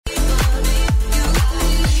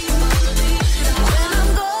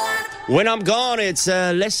When I'm gone, it's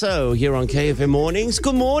Lesso here on KFM Mornings.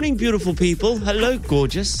 Good morning, beautiful people. Hello,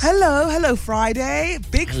 gorgeous. Hello, Friday.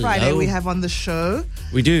 Big Hello. Friday we have on the show.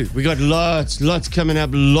 We do. We got lots coming up.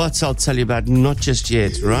 Lots I'll tell you about. Not just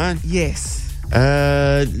yet, right? Yes.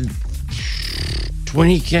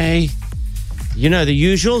 20K. You know, the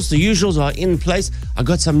usuals. The usuals are in place. I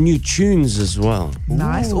got some new tunes as well.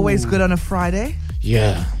 Nice. Always good on a Friday.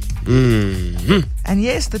 Yeah. Mm-hmm. And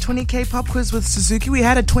yes, the 20K pop quiz with Suzuki. We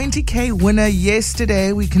had a 20K winner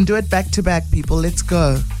yesterday. We can do it back to back, people. Let's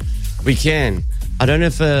go. We can. I don't know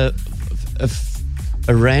if a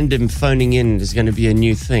random phoning in is going to be a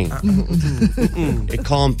new thing. It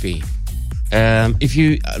can't be. If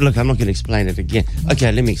you look, I'm not going to explain it again.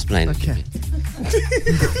 Okay, let me explain it. Okay.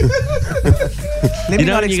 Let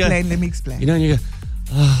me explain. You know, and you go,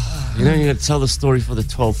 you know, you're going to tell the story for the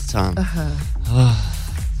 12th time.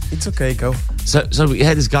 It's okay, go. So we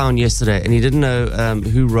had this guy on yesterday, and he didn't know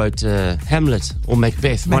who wrote Hamlet or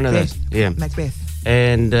Macbeth, one of those. Yeah, Macbeth.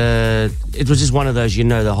 And it was just one of those, you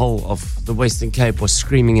know, the whole of the Western Cape was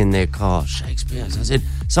screaming in their car, Shakespeare. So I said,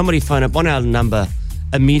 somebody phone up on our number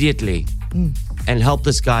immediately and help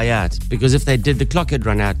this guy out. Because if they did, the clock had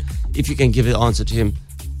run out. If you can give the answer to him,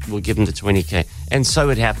 we'll give him the 20K. And so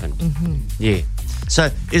it happened. Yeah.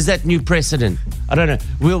 So is that new precedent? I don't know.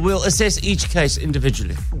 We'll assess each case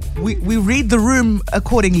individually. We read the room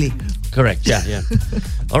accordingly. Correct, yeah.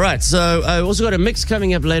 All right, so I also got a mix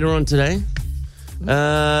coming up later on today.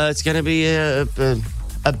 It's going to be a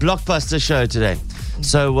blockbuster show today.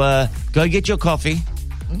 So go get your coffee.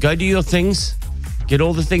 Go do your things. Get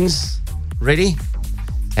all the things ready.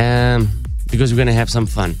 Because we're going to have some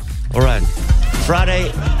fun. All right.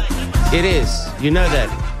 Friday it is. You know that.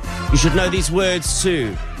 You should know these words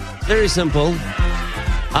too. Very simple.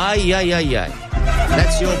 Ay, ay, ay, ay.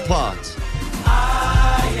 That's your part.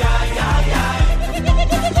 Ay, ay, ay, ay. Ay, ay,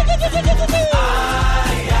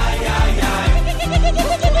 ay, ay.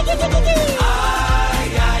 Ay,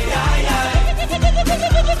 ay, ay, ay.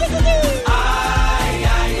 Ay,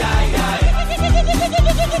 ay, ay, ay.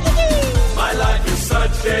 My life is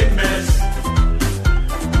such a mess.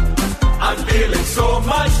 I'm feeling so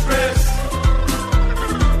much stress.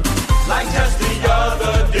 Like just the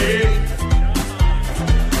other day,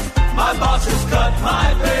 my boss has cut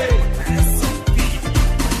my pay.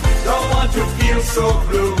 Don't want to feel so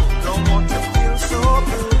blue.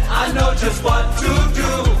 I know just what to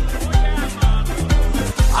do.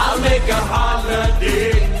 I'll make a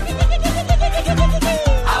holiday.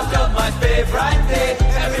 I've got my favorite day.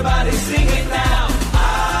 Everybody sing it now.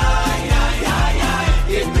 Ay, ay, ay, ay.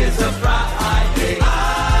 It is a Friday.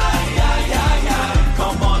 Ay, ay, ay, ay.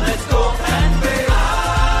 Come on, let's go.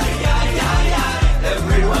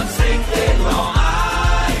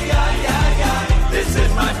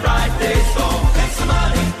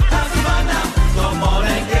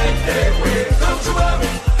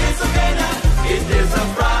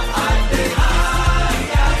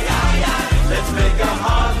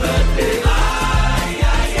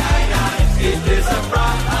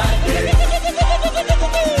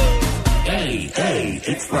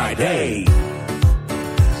 It's Friday.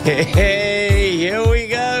 Hey, here we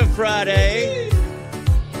go, Friday.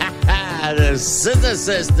 The Scissor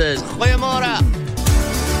Sisters. Goeiemôre.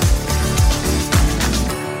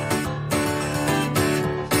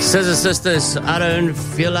 Scissor Sisters, I don't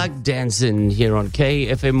feel like dancing here on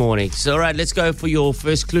KFM Mornings. All right, let's go for your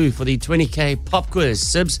first clue for the 20K pop quiz.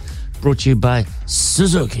 Sibs, brought to you by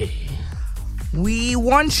Suzuki. We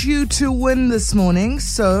want you to win this morning,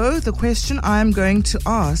 so the question I'm going to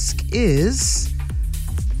ask is...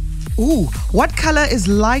 what color is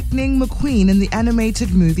Lightning McQueen in the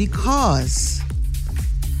animated movie Cars?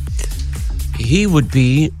 He would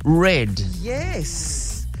be red.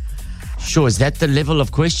 Yes. Sure, is that the level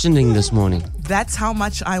of questioning this morning? That's how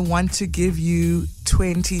much I want to give you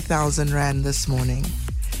 20,000 Rand this morning.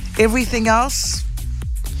 Everything else...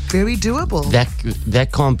 very doable.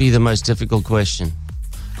 That can't be the most difficult question,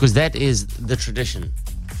 because that is the tradition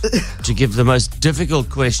to give the most difficult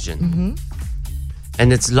question.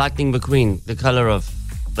 And it's Lightning McQueen, the color of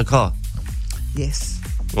the car. Yes.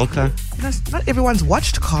 Okay. You know, not everyone's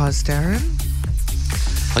watched Cars, Darren.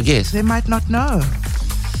 I guess. They might not know.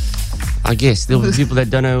 I guess there'll be people that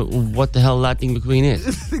don't know what the hell Lightning McQueen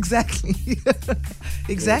is. Exactly.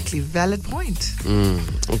 Exactly. Valid point.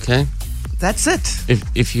 Okay. That's it.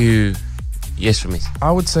 If you... Yes, for me.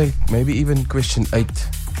 I would say maybe even question 8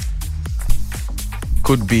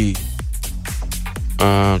 could be.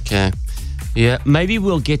 Okay. Yeah, maybe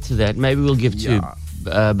we'll get to that. Maybe we'll give two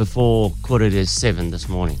before 7:15 this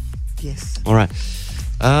morning. Yes. All right.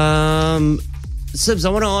 Sibs, I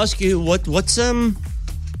want to ask you what's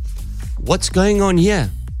What's going on here?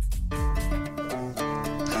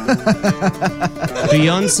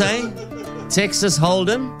 Beyonce, Texas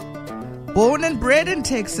Hold'em. Born and bred in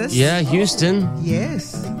Texas. Yeah, Houston.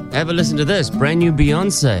 Yes. Have a listen to this. Brand new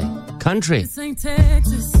Beyonce. Country. This ain't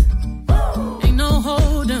Texas. Ain't no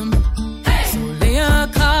hold'em. So lay your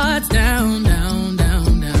cards down, down,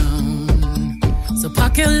 down, down. So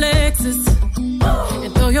park your Lexus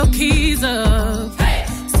and throw your keys up.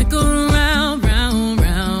 Stick around, round,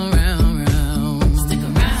 round, round, round. Stick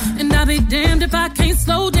around. And I'll be damned if I can't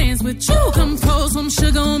slow dance with you. Come pour some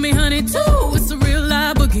sugar on me, honey, too. It's a real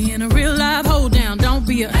live boogie and a real live hold down. Don't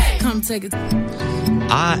be a come take it.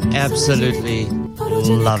 I absolutely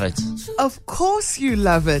love it. Of course you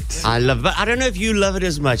love it. I love it. But I don't know if you love it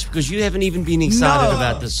as much because you haven't even been excited No.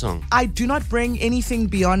 about this song. I do not bring anything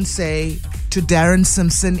Beyonce to Darren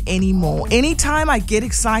Simpson anymore. Anytime I get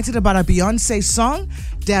excited about a Beyonce song,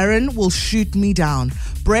 Darren will shoot me down.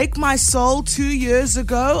 Break My Soul 2 years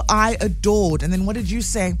ago, I adored. And then what did you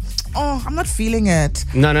say? Oh, I'm not feeling it.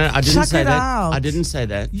 No, I didn't Chuck say it that. out. I didn't say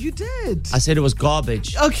that. You did. I said it was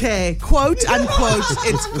garbage. Okay, quote unquote,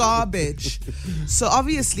 it's garbage. So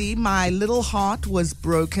obviously, my little heart was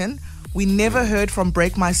broken. We never heard from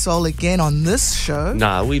Break My Soul again on this show.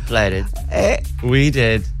 No, we played it. Eh, We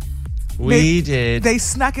did. We did. They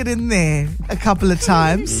snuck it in there a couple of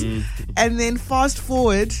times. And then fast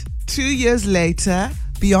forward 2 years later,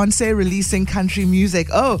 Beyonce releasing country music.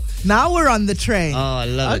 Oh, now we're on the train. Oh, I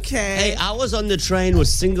love it. Okay. Hey, I was on the train with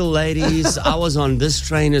single ladies. I was on this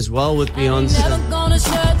train as well with Beyonce.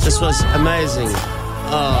 This was amazing.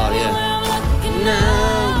 Oh, yeah.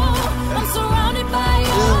 I'm surrounded by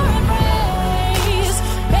your embrace.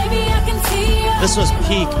 Baby, I can see you. This was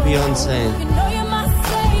peak Beyonce. You know you're my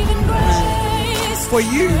saving grace. For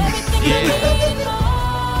you. Everything I Yeah. need and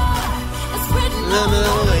more. It's written on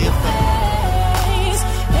your face.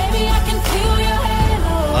 Baby, I can feel your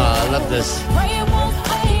halo. Oh, I love this. Pray it won't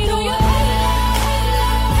fade. Do your halo,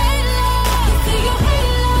 halo. See your halo.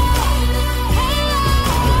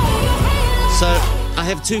 So I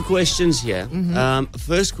have two questions here.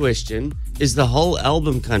 First question, is the whole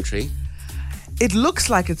album country? It looks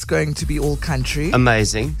like it's going to be all country.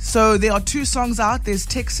 Amazing. So there are 2 songs out. There's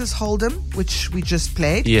Texas Hold'em, which we just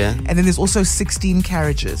played. Yeah. And then there's also 16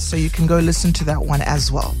 Carriages. So you can go listen to that one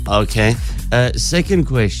as well. Okay. Second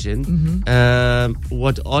question,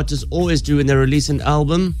 what artists always do when they release an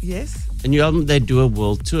album, Yes. a new album, they do a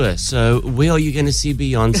world tour. So where are you going to see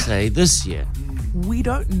Beyonce this year? We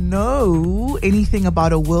don't know anything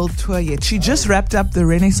about a world tour yet. She just wrapped up the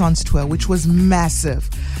Renaissance tour, which was massive.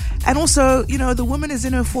 And also, you know, the woman is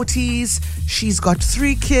in her 40s. She's got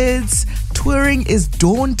 3 kids. Touring is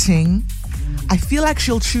daunting. I feel like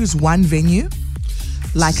she'll choose one venue,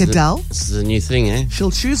 like Adele. This is a new thing, eh?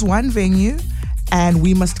 She'll choose one venue, and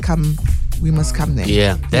we must come there.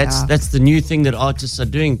 Yeah, that's the new thing that artists are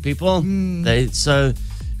doing, people.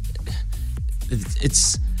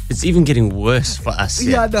 It's even getting worse for us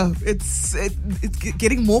here. Yeah, no, it's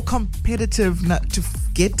getting more competitive to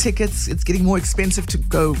get tickets. It's getting more expensive to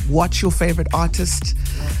go watch your favorite artist,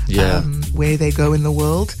 Yeah. where they go in the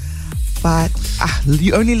world. But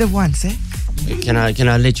you only live once, eh? Can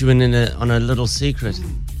I let you in on a little secret?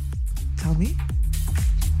 Tell me.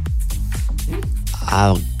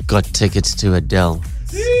 I got tickets to Adele.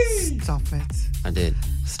 Stop it. I did.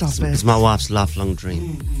 Stop It's it. my wife's lifelong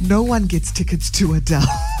dream. No one gets tickets to Adele.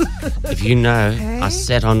 If you know, Hey? I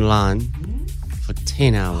sat online for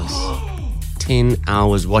 10 hours. 10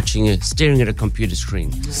 hours watching it, staring at a computer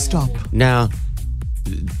screen. Stop. Now,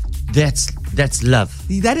 that's love.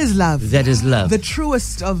 That is love. That is love. The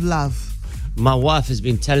truest of love. My wife has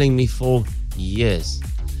been telling me for years,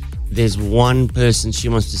 there's one person she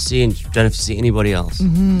wants to see and you don't have to see anybody else.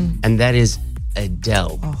 And that is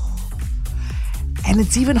Adele. And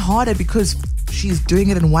it's even harder because she's doing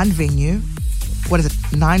it in one venue. What is it?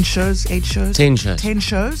 9 shows? 8 shows? 10 shows. 10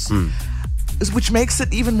 shows. Which makes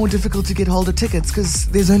it even more difficult to get hold of tickets because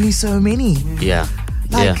there's only so many. Yeah.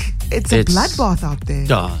 Like, yeah. it's a bloodbath out there.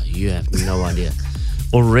 Oh, you have no idea.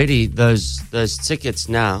 Already, those tickets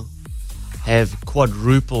now have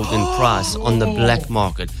quadrupled in price on the black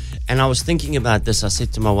market. And I was thinking about this. I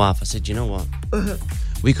said to my wife, I said, you know what?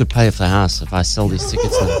 We could pay for a house if I sell these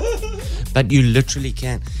tickets now. But you literally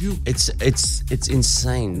can. It's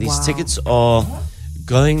insane. These Wow. tickets are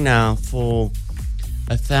going now for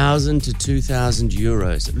 1,000 to 2,000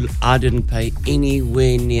 euros. I didn't pay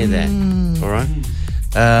anywhere near that. All right,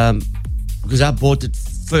 because I bought it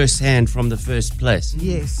firsthand from the first place.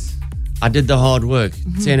 Yes. I did the hard work.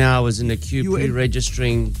 10 hours in the queue, You were in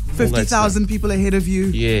pre-registering. all that 50,000 people ahead of you.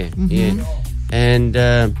 stuff. Yeah. And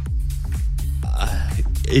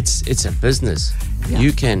it's a business. Yeah.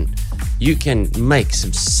 You can make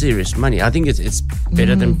some serious money. I think it's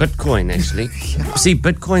better than Bitcoin actually. See,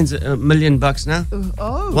 Bitcoin's $1 million now.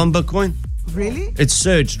 Oh, One Bitcoin. really? It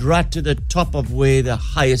surged right to the top of where the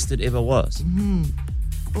highest it ever was.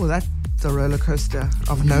 Oh, that's a roller coaster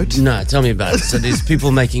of note. No, tell me about it. So there's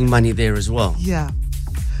people making money there as well. Yeah.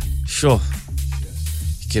 Sure.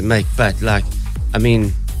 You can make, but like, I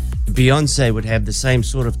mean, Beyonce would have the same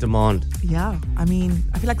sort of demand. Yeah. I mean,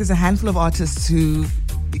 I feel like there's a handful of artists who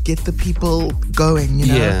get the people going, you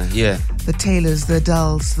know? Yeah. The Taylors, the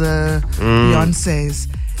Adeles, the Beyoncés.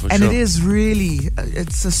 For And sure. it is really,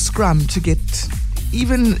 it's a scrum to get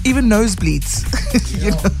even nosebleeds.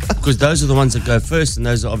 You know? Because those are the ones that go first, and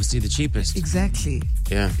those are obviously the cheapest. Exactly.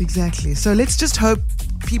 Yeah. Exactly. So let's just hope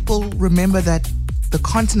people remember that the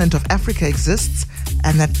continent of Africa exists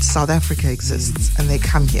and that South Africa exists and they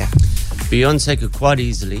come here. Beyonce could quite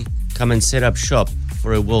easily come and set up shop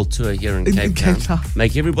for a world tour here in Cape Town. Cape Town.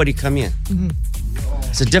 Make everybody come here.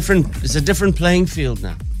 It's a different playing field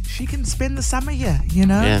now. She can spend the summer here, you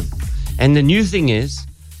know? Yeah. And the new thing is,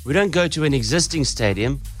 we don't go to an existing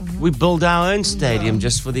stadium. We build our own stadium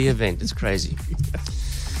just for the event. It's crazy.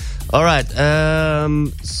 All right.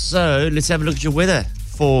 So let's have a look at your weather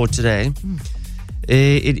for today.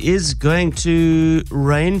 It is going to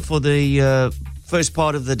rain for the first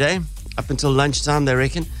part of the day, up until lunchtime, they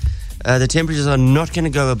reckon. The temperatures are not going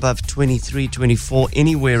to go above 23, 24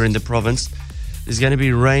 anywhere in the province. There's going to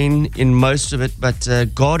be rain in most of it, but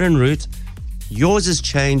Garden Route, yours has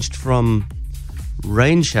changed from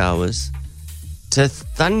rain showers to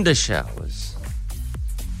thunder showers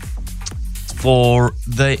for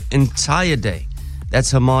the entire day.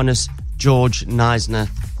 That's Hermanus, George, Neisner,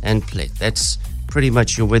 and Plet. That's pretty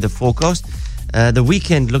much your weather forecast. The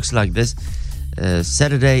weekend looks like this.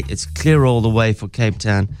 Saturday, it's clear all the way for Cape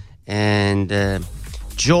Town. And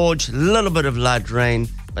George, a little bit of light rain,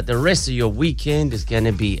 but the rest of your weekend is going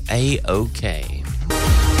to be A-OK.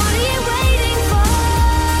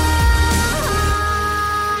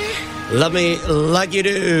 Love me like you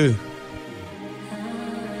do.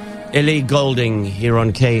 Ellie Golding here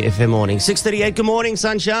on KFM Morning. 6:38, good morning,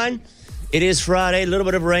 sunshine. It is Friday, a little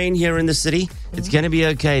bit of rain here in the city. It's going to be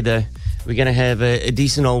okay, though. We're going to have a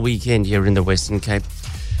decent old weekend here in the Western Cape.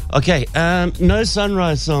 Okay, no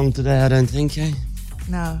sunrise song today, I don't think, eh?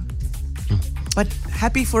 No. But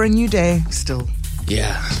happy for a new day still.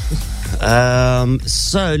 Yeah.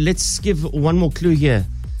 So let's give one more clue here.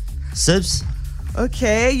 Sibs?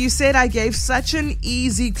 Okay, you said I gave such an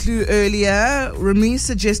easy clue earlier. Remy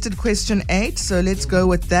suggested question 8, so let's go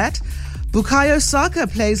with that. Bukayo Saka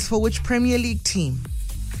plays for which Premier League team?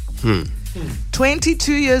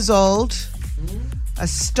 22 years old, a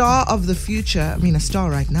star of the future. I mean, a star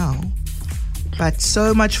right now, but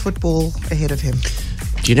so much football ahead of him.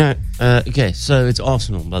 Do you know? Okay, so it's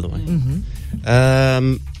Arsenal, by the way.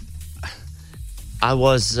 I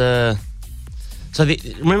was.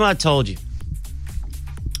 Remember I told you.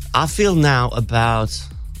 I feel now about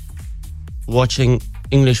watching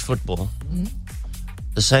English football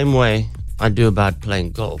the same way I do about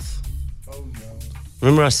playing golf.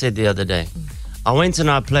 Remember I said the other day, I went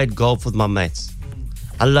and I played golf with my mates.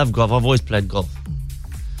 I love golf. I've always played golf.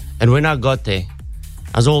 And when I got there,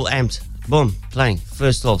 I was all amped. Boom, playing.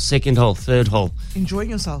 First hole, second hole, third hole. Enjoying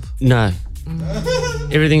yourself. No.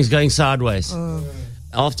 Everything's going sideways.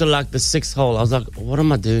 After like the 6th hole, I was like, what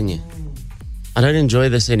am I doing here? I don't enjoy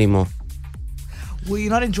this anymore. Were you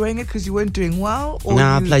not enjoying it because you weren't doing well? Or No,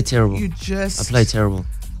 I played terrible. You just I played terrible.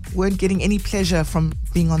 weren't getting any pleasure from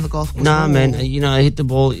being on the golf course? Nah, Oh, man. You know, I hit the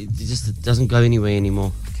ball. It doesn't go anywhere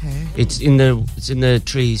anymore. Okay. It's in the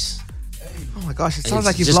trees. Oh my gosh, it sounds It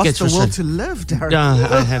like you've just lost gets the will frustrating. to live, Darren.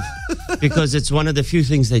 No, I have. Because it's one of the few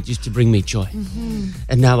things that used to bring me joy.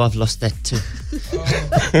 And now I've lost that too.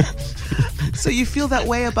 So you feel that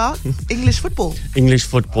way about English football? English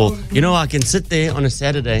football. You know, I can sit there on a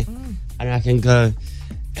Saturday and I can go,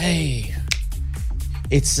 hey,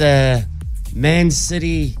 it's Man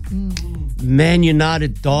City, Man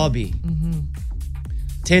United derby.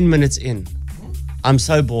 10 minutes in. I'm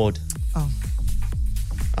so bored. Oh.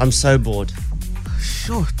 I'm so bored.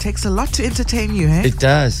 Sure, takes a lot to entertain you, eh? It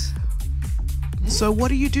does. So what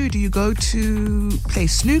do? Do you go to play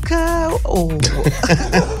snooker or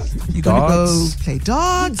you gonna go Darts. play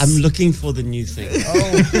darts? I'm looking for the new thing.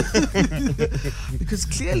 Because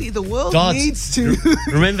clearly the world Darts. needs to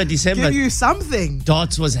Remember December? give you something.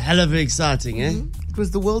 Darts was hell of exciting, eh? It was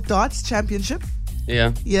the World Darts Championship.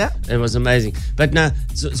 Yeah. Yeah. It was amazing. But now,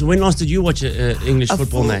 so when last did you watch an English A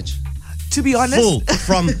football full- match? To be honest, Full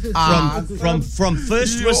from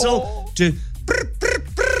first whistle to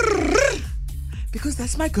Because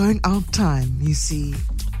that's my going out time, you see.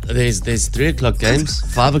 There's 3 o'clock games,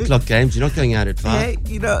 5 o'clock games. You're not going out at 5. Yeah,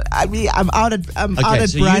 you know, I mean, I'm out at so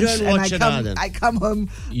brunch you don't watch it and either. I come home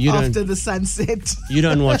You don't- after the sunset. You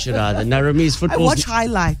don't watch it either. Now, Ramiz, I football. watch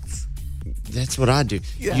highlights. That's what I do.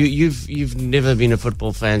 Yeah. You've never been a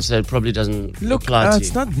football fan, so it probably doesn't Look, apply to it's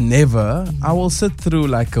you. not never. I will sit through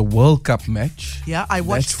like a World Cup match. Yeah, I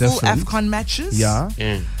watch That's full different. AFCON matches. Yeah.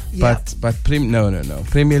 Yeah. Yeah. But no.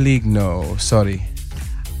 Premier League, no. Sorry.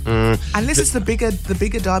 Unless it's the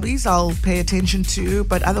bigger derbies, I'll pay attention to.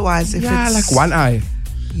 But otherwise, if Yeah, it's like one eye.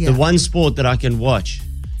 yeah. The one sport that I can watch,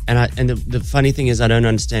 and the funny thing is I don't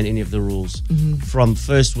understand any of the rules from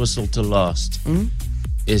first whistle to last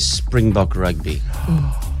is Springbok rugby.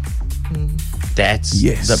 That's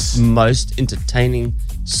Yes. the most entertaining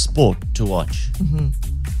sport to watch,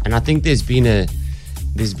 and I think there's been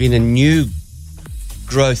a new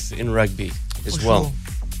growth in rugby as For well. sure.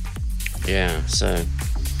 Yeah, so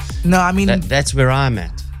No, I mean, that's where I'm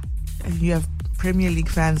at. you have Premier League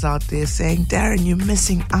fans out there saying, "Darren, you're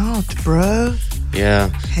missing out, bro." Yeah,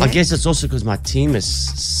 I Hey? guess it's also because my team is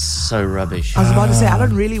so rubbish. I was about to say, I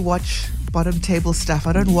don't really watch bottom table stuff.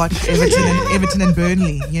 I don't watch Everton and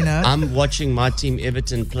Burnley. You know, I'm watching my team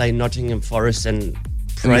Everton play Nottingham Forest and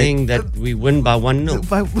praying that we win by 1-0.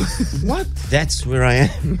 But What? That's where I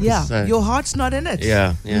am. yeah, So, your heart's not in it.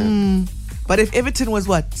 yeah. But if Everton was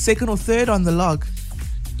what, second or third on the log,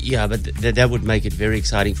 Yeah, but that would make it very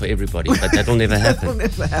exciting for everybody, but that'll never that'll happen.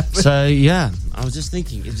 never happen. So yeah, I was just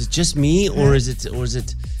thinking, is it just me or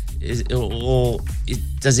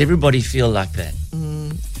does everybody feel like that?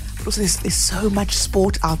 But also, there's so much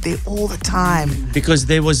sport out there all the time. Because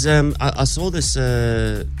there was I saw this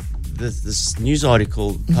this news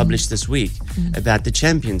article published this week about the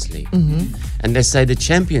Champions League, and they say the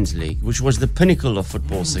Champions League, which was the pinnacle of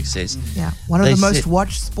football success, Yeah, one of They the most said-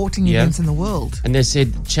 watched sporting Yeah. events in the world. and they said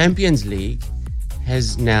Champions League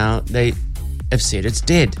has now, they have said it's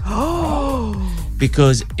dead.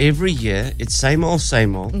 Because every year it's same old.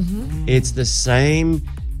 It's the same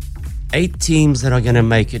 8 teams that are going to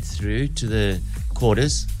make it through to the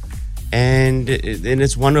quarters, and then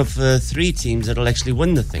it's one of 3 teams that'll actually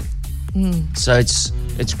win the thing. So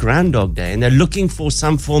it's Groundhog Day, and they're looking for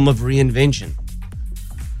some form of reinvention.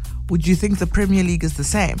 Would you think the Premier League is the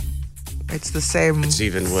same? It's the same. It's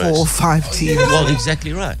even 4 worse. or 5 teams. Well,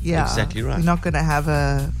 exactly right. Yeah, Exactly right. You're not going to have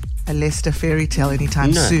a Leicester fairy tale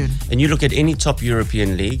anytime No. soon. And you look at any top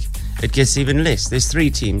European league, it gets even less. There's 3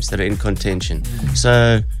 teams that are in contention.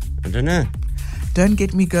 So I don't know. Don't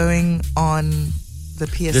get me going on the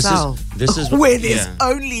PSL. this is where there's yeah.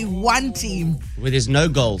 only one team. Where there's no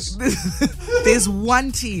goals. There's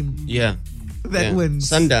one team Yeah. that Yeah. wins.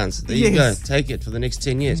 Sundowns. There you go. Yes. Take it for the next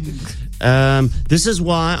 10 years. This is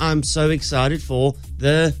why I'm so excited for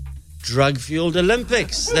the drug-fueled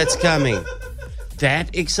Olympics that's coming.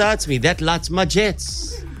 That excites me. That lights my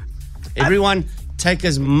jets. Everyone take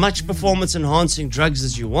as much performance-enhancing drugs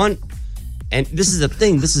as you want. And this is the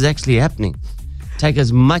thing. This is actually happening. Take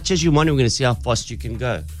as much as you want. And we're going to see how fast you can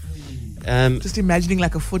go. Just imagining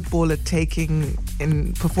like a footballer taking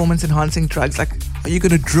in performance enhancing drugs. Like, are you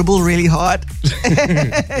going to dribble really hard?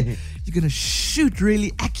 You're going to shoot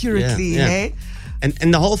really accurately, Yeah, yeah. hey?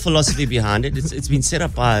 And the whole philosophy behind it, it's been set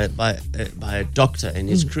up by a doctor and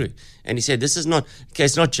his crew. And he said, this is not, okay,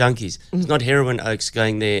 it's not junkies. It's not heroin oaks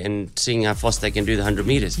going there and seeing how fast they can do the 100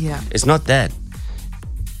 meters. Yeah. It's not that.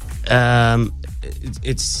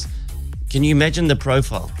 It's, can you imagine the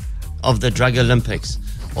profile of the Drug Olympics?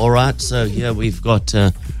 All right, so here we've got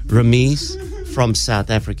Ramiz from South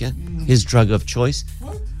Africa. His drug of choice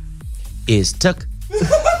is Tuk.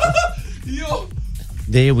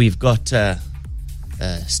 There we've got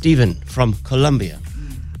Stephen from Colombia.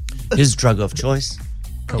 His drug of choice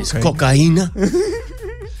is cocaine.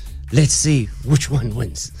 Let's see which one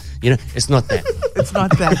wins. You know, it's not that. It's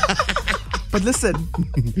not that. But listen,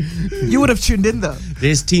 you would have tuned in though.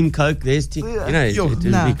 There's Team Coke, there's Team... You know, it would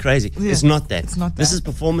Nah. be crazy. Yeah. It's not that. It's not This that. is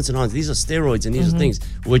performance enhanced. These are steroids and these are things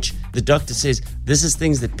which the doctor says this is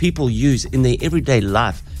things that people use in their everyday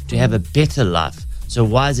life to have a better life. So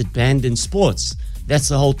why is it banned in sports? That's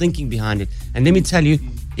the whole thinking behind it. And let me tell you,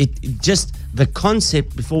 it just the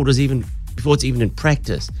concept before it's even in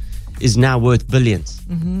practice is now worth billions.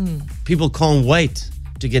 People can't wait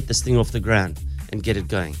to get this thing off the ground and get it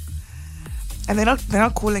going. And they're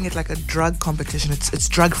not calling it like a drug competition. It's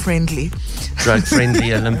drug friendly. Drug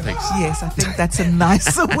friendly Olympics. Yes, I think that's a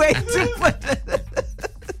nicer way to put it.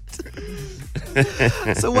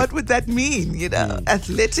 So what would that mean? You know,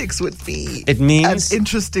 athletics would be It means an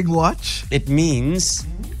interesting watch. It means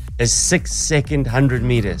a 6-second 100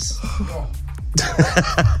 meters.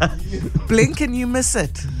 Blink and you miss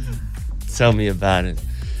it. Tell me about it.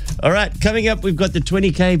 All right, coming up, we've got the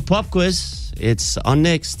 20K pop quiz. It's on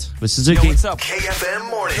next with Suzuki. What's up?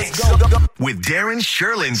 KFM Mornings with Darren,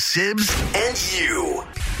 Sherlyn, Sibs, and you.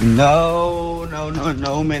 No,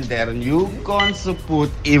 man, Darren. You can't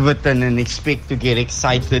support Everton and expect to get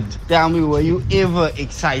excited. Tell me, were you ever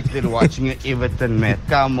excited watching an Everton match?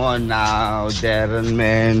 Come on now, Darren,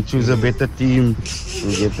 man. Choose a better team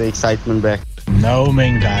and get the excitement back. No,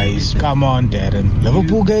 man, guys. Come on, Darren.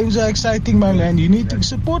 Liverpool games are exciting, my man. You need to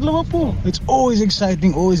support Liverpool. It's always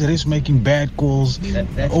exciting, always risk making bad calls,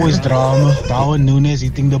 always drama. Darwin Núñez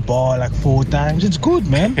hitting the ball like 4 times. It's good,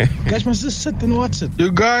 man. You guys must just sit and watch it.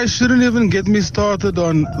 You guys shouldn't even get me started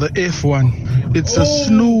on the F1. It's a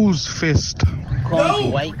snooze fest.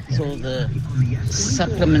 Can't wait till the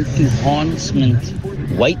supplement enhancement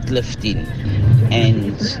weightlifting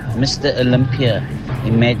and Mr. Olympia.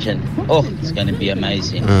 Imagine. Oh, it's going to be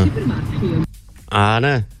amazing. I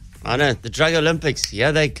know. The Drug Olympics,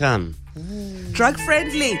 here they come. Drug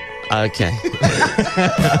friendly. Okay.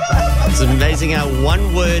 It's amazing how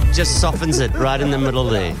one word just softens it right in the middle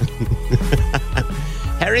there.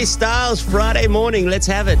 Harry Styles, Friday morning. Let's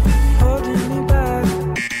have it.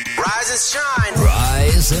 Rise and shine.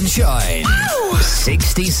 Rise and shine. Ow!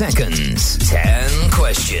 60 seconds, 10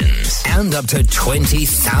 questions, and up to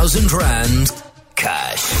 20,000 Rand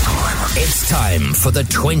cash. It's time for the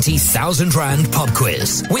 20,000 Rand pop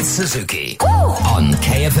quiz with Suzuki. On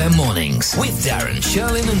KFM Mornings with Darren,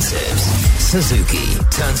 Sherlyn, and Sibs. Suzuki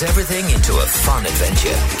turns everything into a fun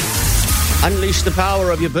adventure. Unleash the power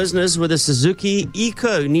of your business with a Suzuki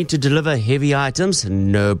Eco. Need to deliver heavy items?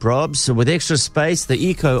 No probs. With extra space, the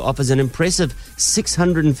Eco offers an impressive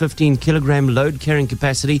 615 kilogram load carrying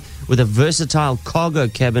capacity with a versatile cargo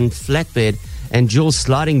cabin, flatbed, and dual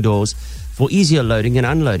sliding doors for easier loading and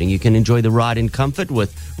unloading. You can enjoy the ride in comfort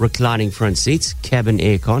with reclining front seats, cabin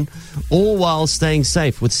aircon, all while staying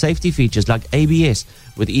safe with safety features like ABS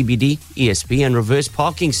with EBD, ESP, and reverse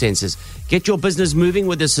parking sensors. Get your business moving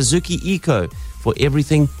with the Suzuki Eco for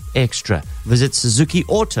everything extra. Visit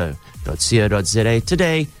suzukiauto.co.za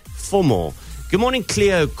today for more. Good morning,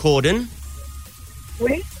 Cleo Corden.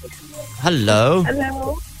 Oui. Hello.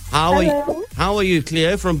 Hello. How are you,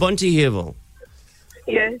 Cleo, from Bonteheuvel?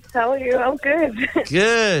 Yes, how are you? I'm good.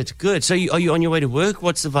 Good. So are you on your way to work?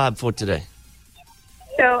 What's the vibe for today?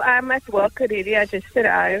 So I'm at work already. I just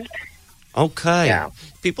arrived. Okay. Yeah.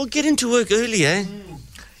 People get into work early, eh?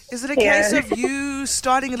 Is it a case of you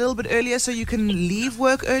starting a little bit earlier so you can leave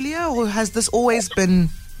work earlier, or has this always been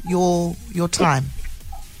your time?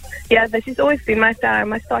 Yeah, this has always been my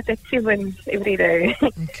time. I start at 7 every day.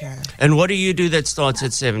 Okay. And what do you do that starts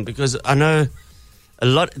at 7? Because I know a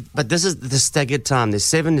lot, but this is the staggered time. There's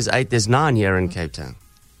 7, there's 8, there's 9 here in Cape Town.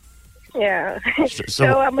 Yeah.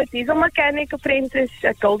 So I'm a diesel mechanic apprentice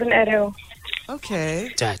at Golden Arrow.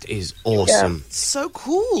 Okay. That is awesome. Yeah. So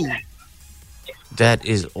cool. That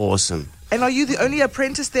is awesome. And are you the only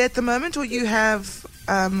apprentice there at the moment, or you have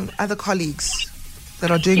other colleagues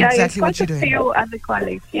that are doing exactly what you're doing? Yeah, a few other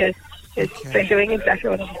colleagues, yes. Okay. They're doing exactly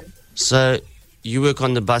what I'm doing. So you work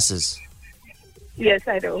on the buses? Yes,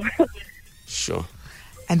 I do. Sure.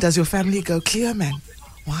 And does your family go, Cleo, man,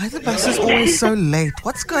 why are the buses always so late?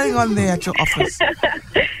 What's going on there at your office?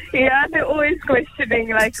 Yeah, they're always questioning,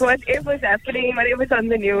 like, whatever's happening, whatever's on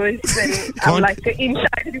the news. And I'm like the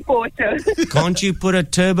inside reporter. Can't you put a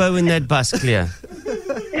turbo in that bus, Cleo?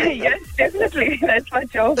 Yes, definitely. That's my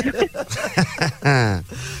job.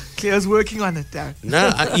 Cleo's working on it, Darren.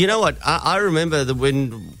 No, you know what? I remember that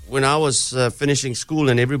when I was finishing school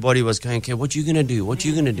and everybody was going, okay, what you going to do? What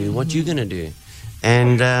you going to do? What you going to do?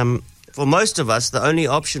 And for most of us, the only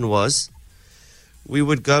option was we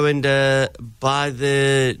would go and buy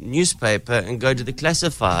the newspaper and go to the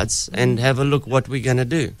classifieds and have a look what we're going to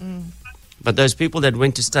do. But those people that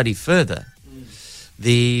went to study further,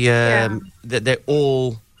 there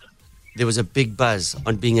was a big buzz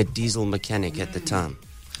on being a diesel mechanic at the time.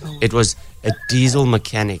 It was a diesel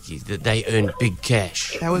mechanic. They earned big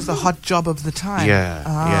cash. That was the hot job of the time.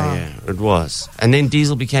 Yeah, it was. And then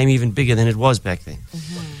diesel became even bigger than it was back then.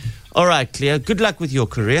 All right, Cleo, good luck with your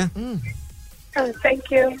career. Oh, thank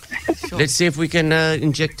you. Sure. Let's see if we can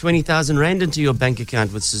inject 20,000 Rand into your bank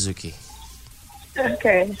account with Suzuki.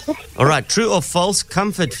 Okay. All right, true or false,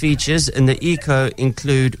 comfort features in the Eco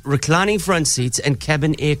include reclining front seats and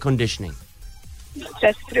cabin air conditioning.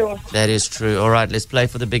 That's true. That is true. All right, let's play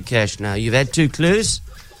for the big cash now. You've had 2 clues,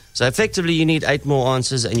 so effectively you need 8 more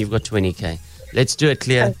answers and you've got 20K. Let's do it,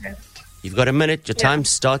 Cleo. Okay. You've got a minute. Your time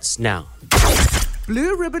starts now.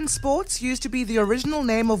 Blue Ribbon Sports used to be the original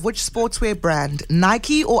name of which sportswear brand?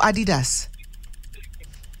 Nike or Adidas?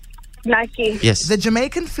 Nike. Yes. The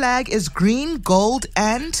Jamaican flag is green, gold,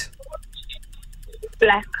 and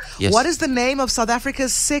Black. Yes. What is the name of South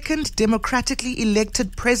Africa's second democratically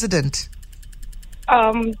elected president?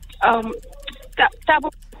 Thabo.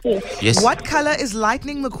 Yes. What color is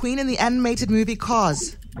Lightning McQueen in the animated movie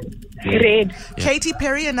Cars? Red. Katy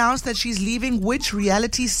Perry announced that she's leaving which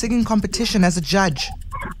reality singing competition as a judge?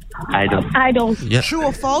 I don't. Yeah. True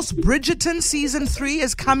or false? Bridgerton season 3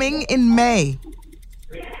 is coming in May.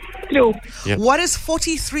 True. Yep. What is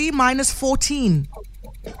 43 minus 14?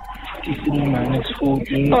 53 minus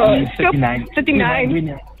 14 is 39.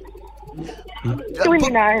 39.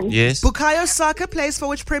 29. Yes. Bukayo Saka plays for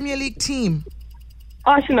which Premier League team?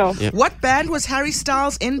 Arsenal. Yep. What band was Harry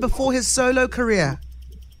Styles in before his solo career?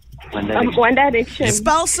 One Direction.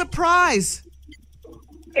 Spell surprise.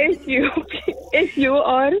 S-U-R-P-S-E.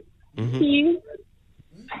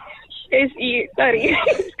 Sorry.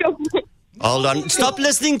 Hold on. Stop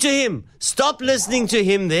listening to him. Stop listening to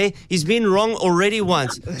him there. He's been wrong already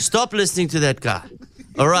once. Stop listening to that guy.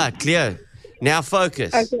 All right, Cleo. Now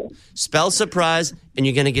focus. Okay. Spell surprise, and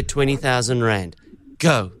you're going to get 20,000 Rand.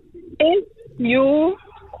 Go. S-U-R-P-I-S-E.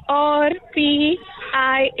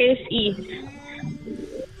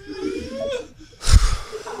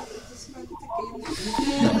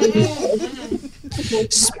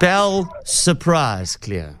 Spell surprise,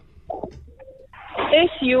 Cleo.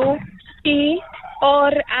 S-U-P-R-I-E-S.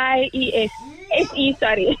 S-E,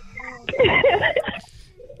 sorry.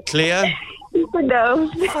 Cleo.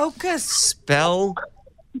 No. Focus. Spell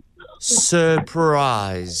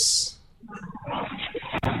surprise.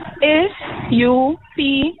 S-U-P-R-I-S-E.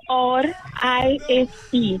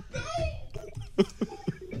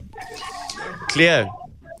 Cleo.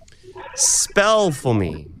 Spell for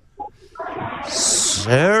me.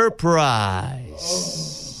 Surprise.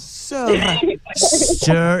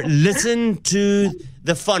 Listen to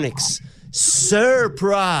the phonics.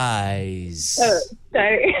 Surprise.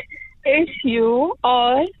 Sorry. S-U-R-P-R-I-S-Z-E.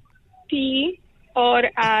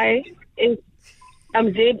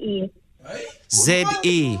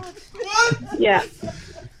 Z-E. Yeah.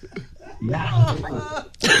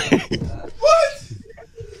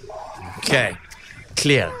 Okay.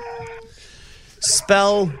 Clear.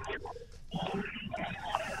 Spell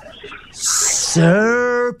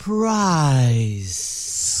surprise.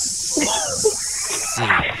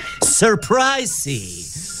 Surprisey.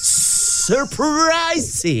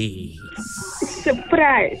 Surprisey.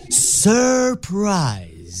 Surprise. Surprise.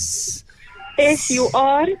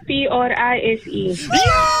 S-U-R-P-R-I-S-E.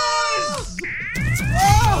 Yes!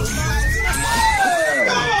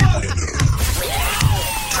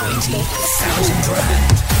 20,000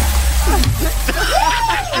 Rand.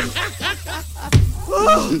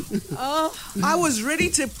 I was ready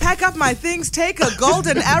to pack up my things, take a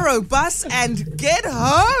Golden Arrow bus, and get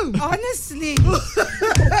home. Honestly.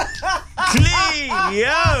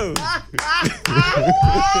 Cleo!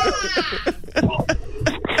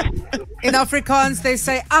 In Afrikaans, they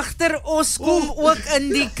say, agter ons kom ook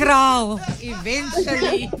in die kraal.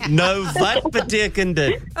 Eventually. Nou, wat beteken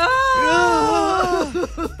dit?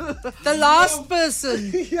 The last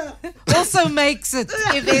person also makes it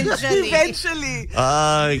eventually. Eventually.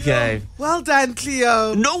 Okay. Well done,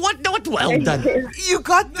 Cleo. No, what? Not well done. You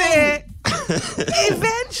got there.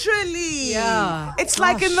 Eventually. Yeah. It's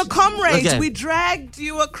like in the comrades. Okay. We dragged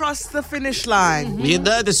you across the finish line. You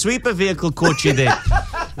know, the sweeper vehicle caught you there.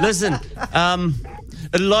 Listen, a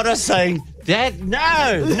lot are saying that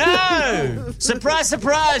no. Surprise,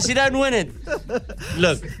 surprise, you don't win it.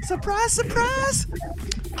 Look. Surprise, surprise.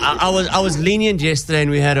 I was lenient yesterday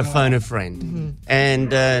and we had a phone a friend. Mm-hmm.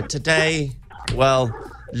 And today, well,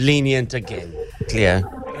 lenient again. Cleo?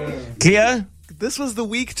 This was the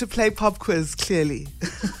week to play pop quiz, clearly.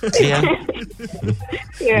 Cleo?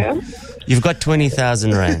 Yeah. You've got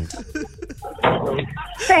 20,000 Rand.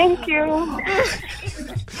 Thank you.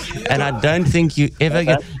 And I don't think you ever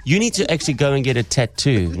get... You need to actually go and get a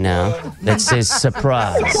tattoo now that says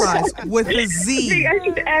surprise. Surprise with a I Z. think I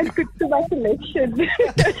should add it to my collection.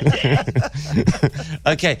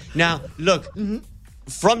 Okay, now, look. Mm-hmm.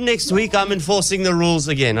 From next week, I'm enforcing the rules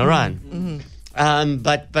again, all right? Mm-hmm.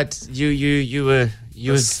 But you were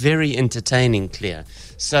very entertaining, Cleo.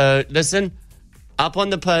 So listen, up on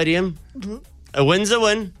the podium, a win's a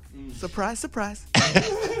win. Surprise, surprise.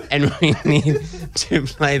 And we need to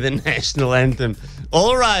play the national anthem.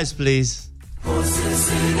 All rise, please.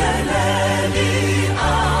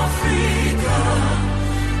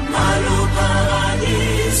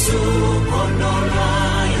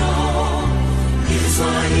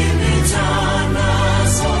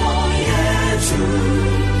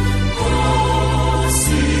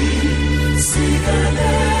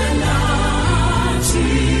 Sigalela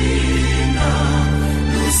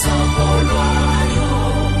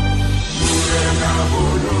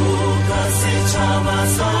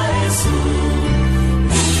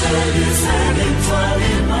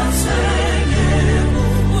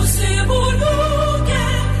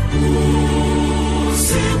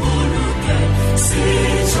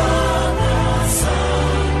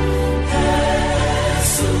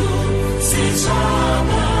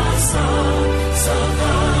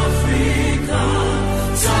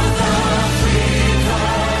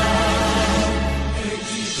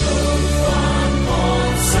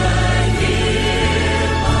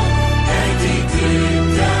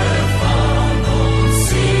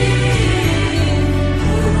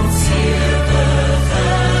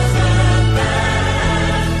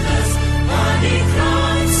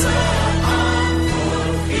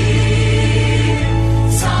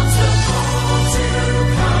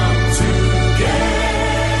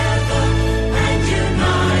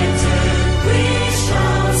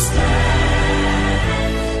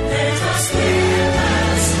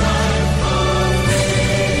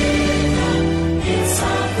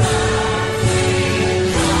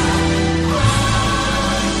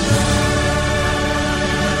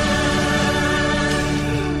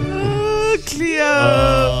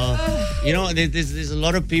You know, there's a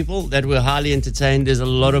lot of people that were highly entertained. There's a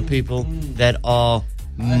lot of people that are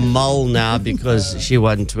mull now because she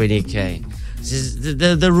won 20K.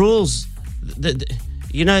 The rules,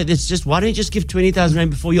 you know, it's just, why don't you just give 20,000 rand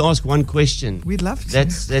before you ask one question? We'd love to.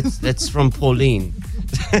 That's from Pauline.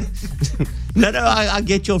 No, I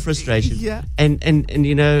get your frustration. Yeah. And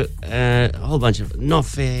you know, a whole bunch of not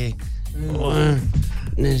fair.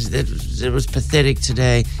 It was pathetic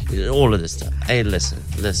today. All of this stuff. Hey,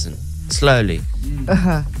 listen. Slowly.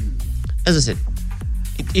 As I said,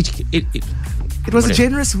 it was a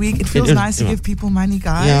generous week. It feels nice to give people money,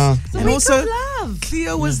 guys. Yeah. And also,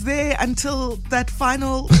 Cleo was there until that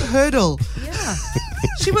final hurdle. Yeah.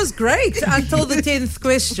 She was great until the 10th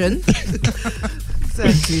question.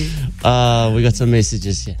 Exactly. We got some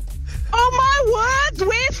messages here. Oh my word,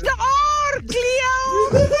 where's the R, Cleo?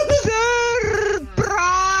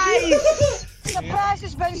 Surprise! Surprise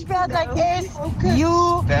is been spelled like S-U-P-R-I-S-E.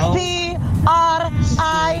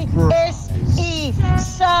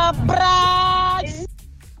 Surprise!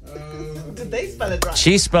 Did they spell it right?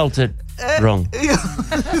 She spelled it wrong.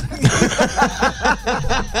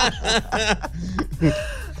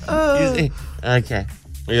 Okay.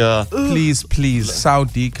 Yeah. Please,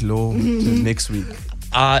 Saudi law next week.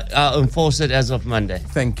 I'll enforce it as of Monday.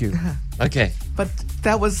 Thank you. Okay. But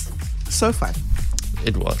that was so fun.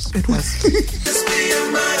 It was. It was.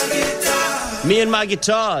 Me and my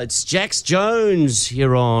guitar. It's Jax Jones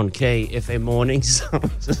here on KFM Mornings.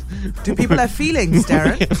 Do people have feelings,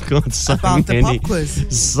 Darren? I've got so about the many, pop quiz?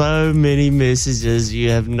 so many messages.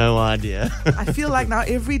 You have no idea. I feel like now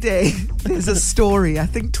every day there's a story. I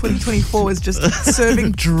think 2024 is just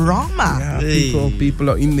serving drama. Yeah,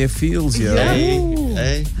 people are in their fields here.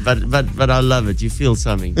 Hey. But I love it. You feel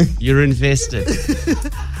something. You're invested,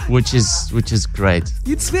 which is great.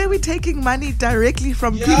 You'd swear we're taking money directly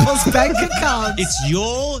from people's bank accounts. It's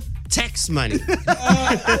your tax money.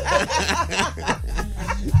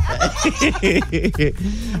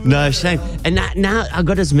 No, shame. And now I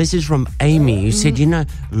got this message from Amy who said, you know,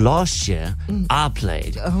 last year I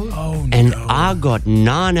played and I got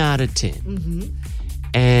 9 out of 10.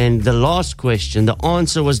 And the last question, the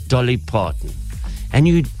answer was Dolly Parton. And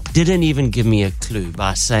you didn't even give me a clue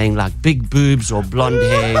by saying like big boobs or blonde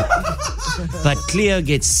hair. But Cleo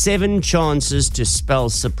gets 7 chances to spell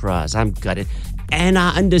surprise. I'm gutted. And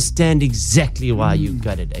I understand exactly why you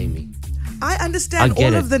gutted, Amy. I understand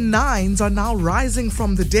all of the 9s are now rising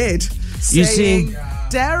from the dead, You saying, see-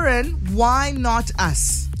 Darren, why not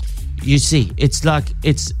us? You see, it's like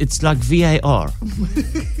VAR.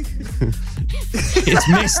 It's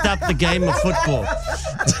messed up the game of football.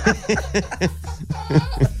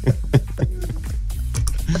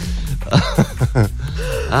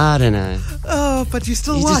 I don't know. Oh, but you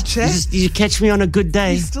still watch, eh? You catch me on a good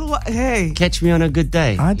day. You still hey. Catch me on a good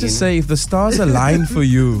day. I just say if the stars align for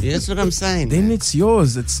you, Yeah, that's what I'm saying. then it's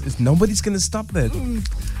yours. It's nobody's gonna stop that.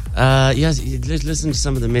 Yes, let's listen to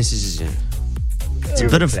some of the messages here. It's a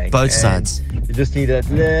bit of both sides. You just need a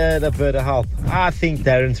little bit of help. I think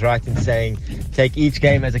Darren's right in saying take each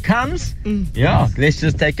game as it comes. Yeah, let's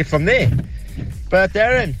just take it from there. But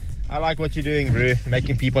Darren, I like what you're doing, bro.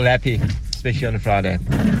 Making people happy, especially on a Friday.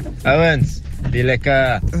 Owens, be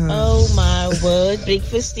lekker. Oh my word,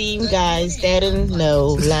 breakfast team, guys. Darren,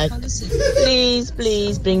 no. Like,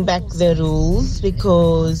 please bring back the rules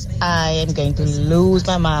because I am going to lose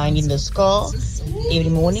my mind in the car every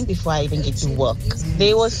morning before I even get to work.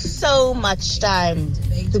 There was so much time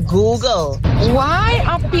to Google. Why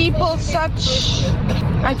are people such,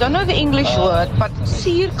 I don't know the English word, but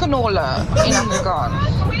siercanola in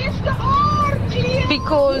Afrikaans?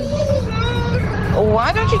 Because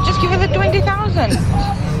why don't you just give her the 20,000?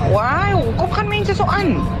 Why? Hoekom gaan mense so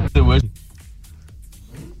aan?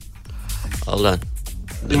 Hold on.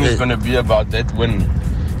 I think it's going to be about that win.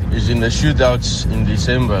 Is in the shootouts in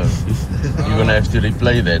December. You're going to have to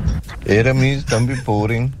replay that. Enemies, don't be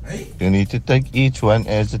boring. You need to take each one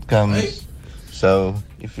as it comes. So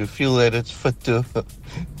if you feel that it's fit to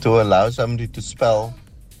allow somebody to spell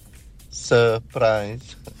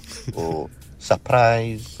surprise or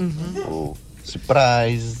surprise or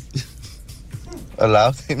surprise,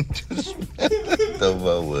 allow them to spell it. Oh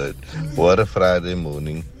my word. What a Friday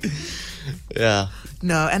morning. Yeah.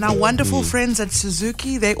 No, and our wonderful friends at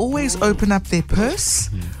Suzuki, they always open up their purse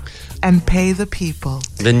and pay the people.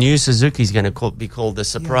 The new Suzuki is going to be called the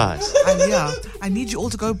Surprise. Yeah, I need you all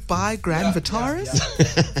to go buy Grand Vitaras,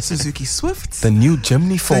 Suzuki Swifts, The new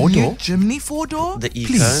Jimny four-door. Jimny four-door, The Eco.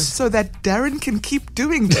 please, so that Darren can keep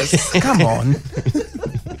doing this. Come on.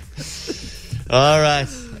 All right.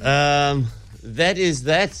 That is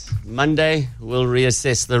that. Monday, we'll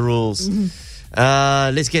reassess the rules.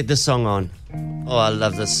 Let's get this song on. Oh, I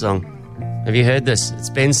love this song. Have you heard this? It's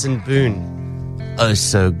Benson Boone. Oh,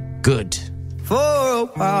 so good. For a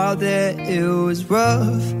while there it was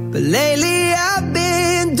rough, but lately I've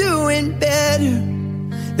been doing better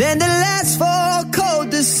than the last 4 cold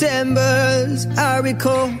Decembers I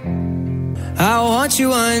recall. I want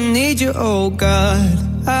you, I need you, oh God.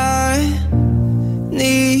 I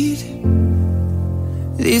need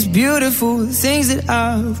these beautiful things that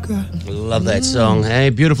I've got. Love that song. Hey,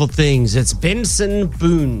 Beautiful Things. It's Benson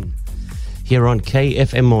Boone here on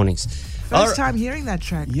KFM Mornings. First time hearing that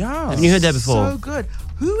track. Yeah. Haven't you heard that before? So good.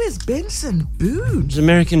 Who is Benson Boone? He's an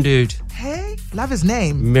American dude. Hey, love his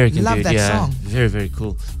name. American love dude, that yeah. song. Very, very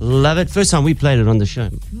cool. Love it. First time we played it on the show.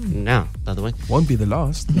 Now, by the way. Won't be the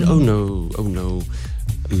last. Oh, no. Oh, no.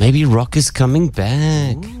 Maybe rock is coming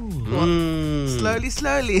back. Slowly.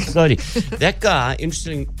 Slowly. That guy,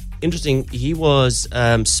 interesting, he was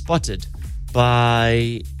spotted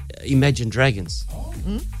by Imagine Dragons.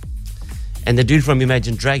 And the dude from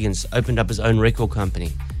Imagine Dragons opened up his own record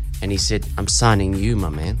company. And he said, I'm signing you, my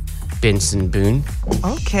man, Benson Boone.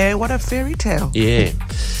 Okay, what a fairy tale. Yeah.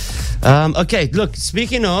 Okay, look,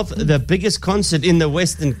 speaking of the biggest concert in the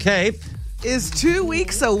Western Cape, is 2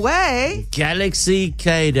 weeks away. Galaxy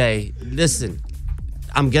K-Day. Listen,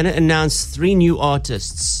 I'm going to announce 3 new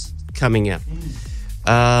artists coming up.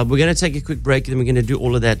 We're going to take a quick break, and then we're going to do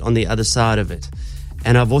all of that on the other side of it.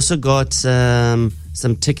 And I've also got some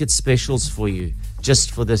ticket specials for you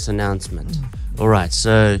just for this announcement. All right,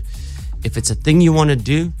 so if it's a thing you want to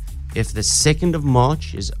do, if the 2nd of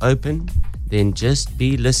March is open, then just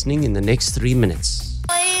be listening in the next 3 minutes.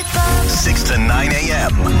 6 to 9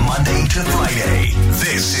 a.m. Monday to Friday.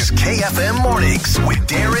 This is KFM Mornings with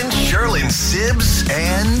Darren, Sherlyn, Sibs,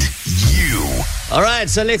 and you. All right,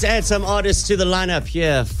 so let's add some artists to the lineup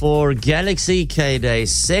here for Galaxy K-Day,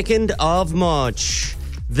 2nd of March.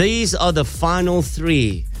 These are the final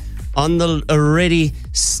 3 on the already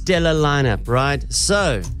stellar lineup, right?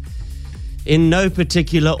 So, in no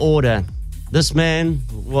particular order, this man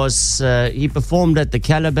was, he performed at the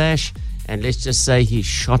Calabash, and let's just say he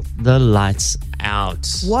shot the lights out.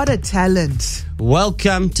 What a talent.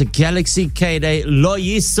 Welcome to Galaxy K-Day,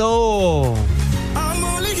 Loyiso. I'm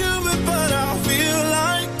only human, but I feel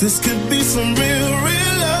like this could be some real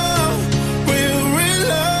love, real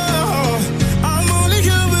love. I'm only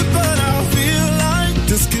human, but I feel like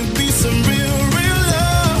this could be some real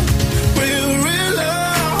love, real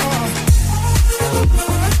love.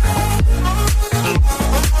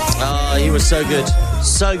 Oh, he was so good.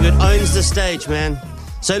 So good. Owns the stage, man.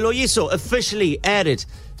 So Loyiso officially added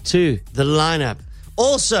to the lineup.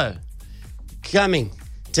 Also, coming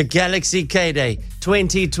to Galaxy K-Day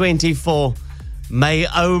 2024, May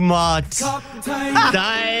Omar.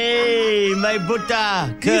 Dai, my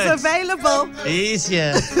Buddha. He's available. He's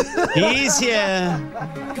here. He's here.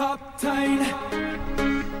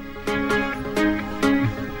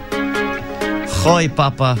 Hoi,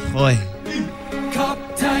 Papa. Hoi.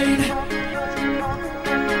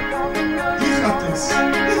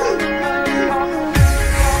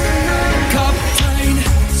 Kaptein,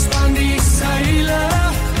 span die Seile.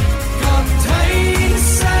 Kaptein,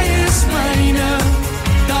 sei es meine.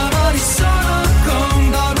 Da war die Sonne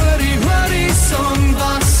kommt, da war die Horizont,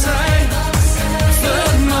 was sei für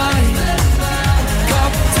mein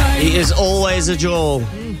Kaptein. He is always a jewel.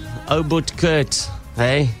 Obut Kurt.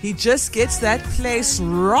 Hey? He just gets that place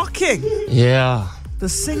rocking. Yeah. The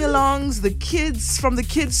sing-alongs, the kids, from the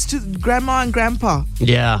kids to grandma and grandpa.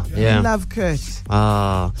 Yeah. I love Kurt.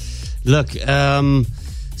 Look,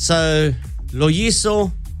 so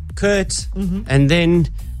Loyiso, Kurt, and then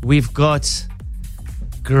we've got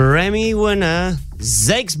Grammy winner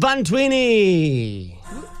Zakes Bantwini.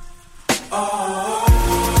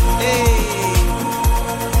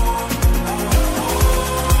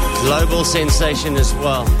 Global sensation as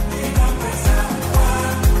well.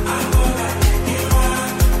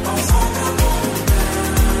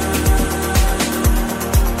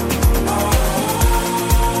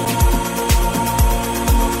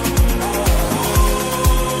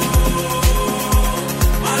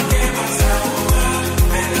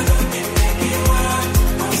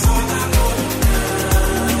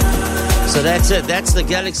 So that's it. That's the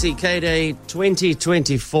Galaxy K-Day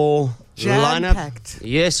 2024 lineup. Jam-packed.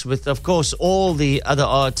 Yes, with, of course, all the other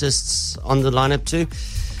artists on the lineup too.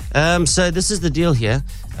 So this is the deal here.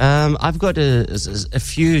 I've got a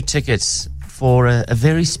few tickets for a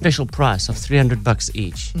very special price of $300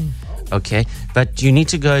 each. Okay, but you need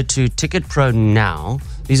to go to Ticket Pro now.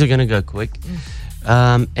 These are going to go quick.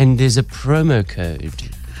 And there's a promo code.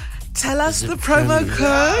 Tell us the promo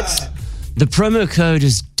code. The promo code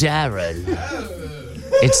is Darren.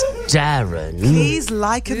 It's Darren. Please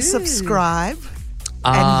like and subscribe.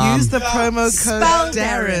 And use the promo code Spell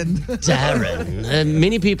Darren. Darren.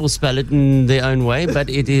 Many people spell it in their own way, but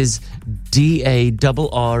it is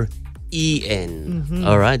DARREN.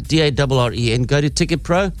 All right, DARREN. Go to Ticket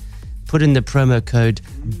Pro, put in the promo code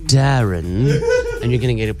Darren, and you're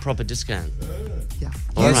going to get a proper discount. Yeah.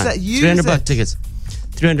 All right, $300 tickets.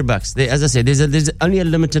 $300. As I said, there's only a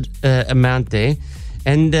limited amount there.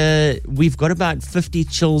 And we've got about 50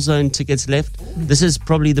 Chill Zone tickets left. This is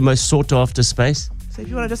probably the most sought after space. So if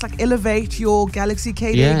you want to just like elevate your Galaxy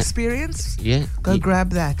KD experience, go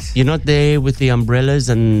grab that. You're not there with the umbrellas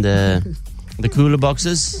and the cooler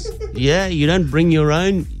boxes. Yeah, you don't bring your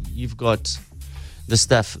own. You've got the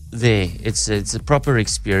stuff there. It's a proper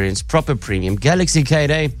experience, proper premium. Galaxy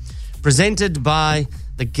KD, presented by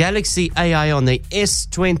the Galaxy AI on the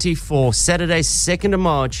S24, Saturday, 2nd of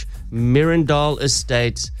March, Mirandal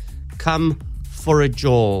Estate. Come for a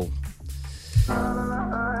jaw.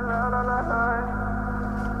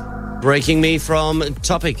 Breaking me from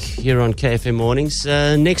topic here on KFM Mornings.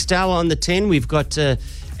 Next hour on the 10, we've got a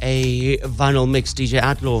vinyl mix. DJ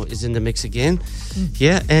Outlaw is in the mix again.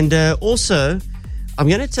 Yeah, and also, I'm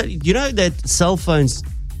going to tell you, you know that cell phones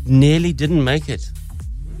nearly didn't make it.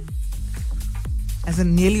 As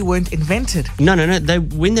in nearly weren't invented. No.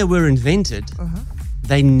 When they were invented,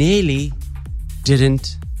 they nearly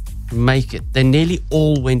didn't make it. They nearly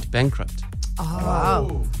all went bankrupt. Oh.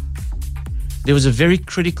 Wow. There was a very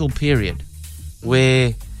critical period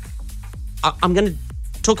where I'm going to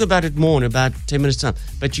talk about it more in about 10 minutes' time,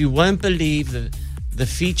 but you won't believe the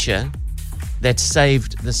feature that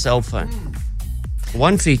saved the cell phone.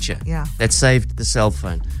 One feature that saved the cell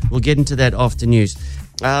phone. We'll get into that after news.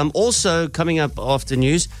 Also coming up after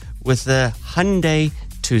news with the Hyundai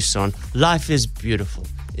Tucson. Life is beautiful,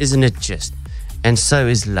 isn't it just? And so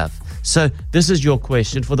is love. So this is your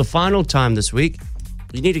question. For the final time this week,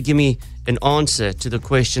 you need to give me an answer to the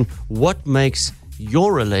question, what makes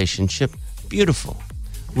your relationship beautiful?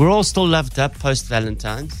 We're all still loved up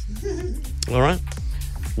post-Valentine's. All right?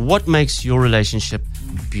 What makes your relationship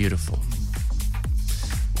beautiful?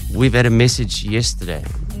 We've had a message yesterday.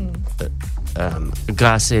 A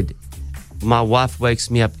guy said, my wife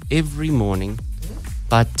wakes me up every morning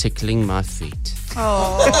by tickling my feet.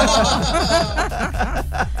 Oh,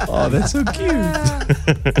 that's so cute.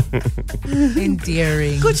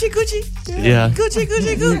 Endearing. Gucci. Yeah. Gucci.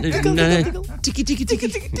 No. Ticky.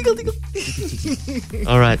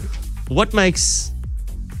 All right. What makes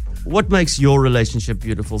your relationship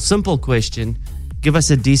beautiful? Simple question. Give us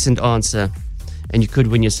a decent answer, and you could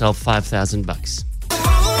win yourself $5,000.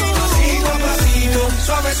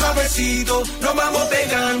 Suavecito, nos vamos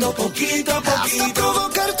pegando poquito a poquito. Hasta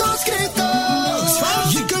provocar tus gritos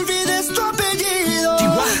y que olvides tu apellido.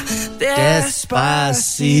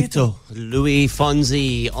 Despacito. Louis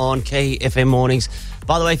Fonzi on KFM Mornings.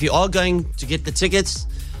 By the way, if you are going to get the tickets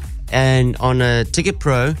and on a Ticket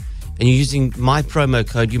Pro and you're using my promo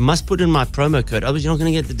code, you must put in my promo code. Otherwise, you're not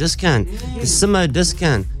going to get the discount. The Simo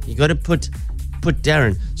discount. You got to put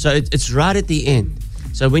Darren. So it's right at the end.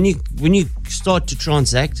 So when you start to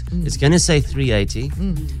transact, it's going to say 380.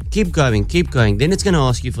 Keep going. Then it's going to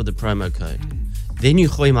ask you for the promo code. Then you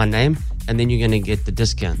gooi my name, and then you're going to get the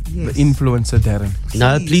discount. Yes. The influencer, Darren.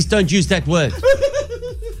 No, please don't use that word.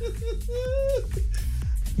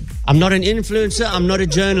 I'm not an influencer. I'm not a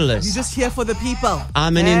journalist. You're just here for the people.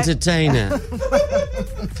 I'm an entertainer.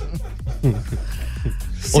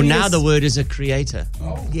 Or now the word is a creator.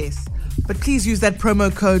 Yes. But please use that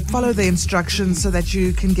promo code. Follow the instructions so that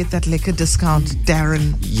you can get that liquor discount,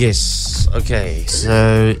 Darren. Yes. Okay.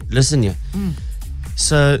 So listen here.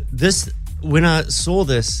 So when I saw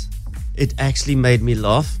this, it actually made me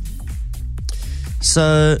laugh.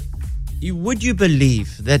 So would you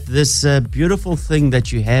believe that this beautiful thing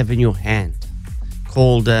that you have in your hand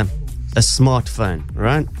called a smartphone,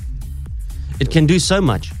 right? It can do so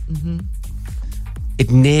much.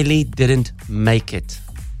 It nearly didn't make it.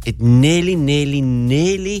 It nearly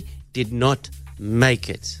did not make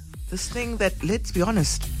it. This thing that, let's be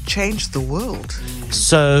honest, changed the world.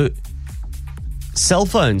 So, cell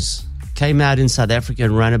phones came out in South Africa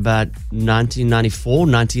around about 1994,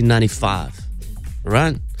 1995,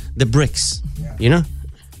 right? The bricks, you know?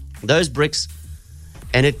 Those bricks,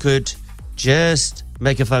 and it could just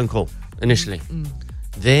make a phone call initially.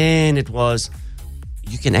 Then it was,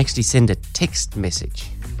 you can actually send a text message.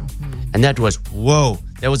 And that was, whoa,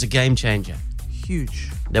 that was a game changer. Huge.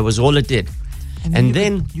 That was all it did. And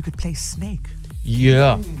then you could play Snake.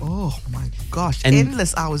 Yeah. Oh my gosh,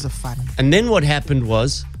 endless hours of fun. And then what happened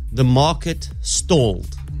was the market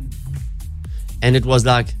stalled. And it was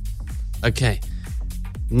like, okay,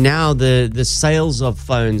 now the sales of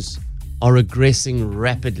phones are regressing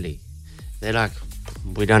rapidly. They're like,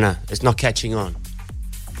 we don't know. It's not catching on.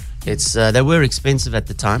 It's they were expensive at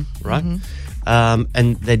the time, right?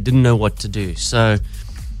 And they didn't know what to do. So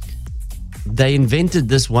they invented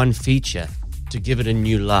this one feature to give it a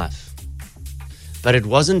new life. But it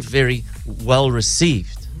wasn't very well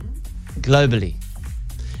received globally.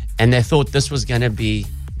 And they thought this was going to be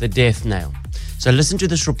the death knell. So listen to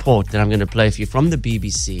this report that I'm going to play for you from the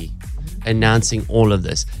BBC announcing all of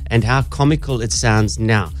this and how comical it sounds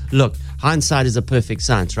now. Look, hindsight is a perfect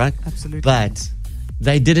science, right? Absolutely. But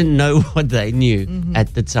they didn't know what they knew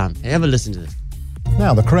at the time. Hey, have a listen to this.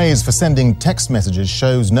 Now, the craze for sending text messages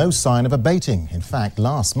shows no sign of abating. In fact,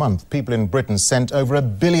 last month, people in Britain sent over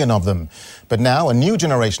 1 billion of them. But now, a new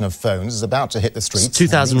generation of phones is about to hit the streets. It's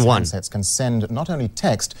 2001. These handsets can send not only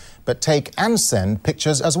text, but take and send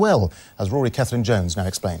pictures as well, as Rory Catherine-Jones now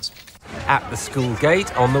explains. At the school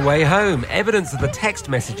gate on the way home, evidence of the text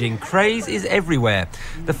messaging craze is everywhere.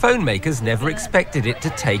 The phone makers never expected it to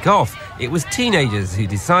take off. It was teenagers who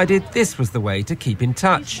decided this was the way to keep in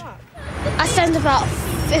touch. I send about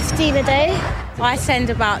 15 a day. I send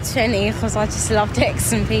about 20 because I just love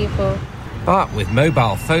texting people. But with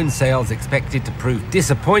mobile phone sales expected to prove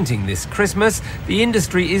disappointing this Christmas, the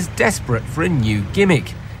industry is desperate for a new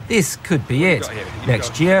gimmick. This could be it.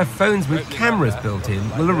 Next year, phones with cameras built in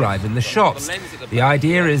will arrive in the shops. The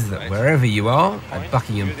idea is that wherever you are, at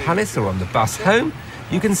Buckingham Palace or on the bus home,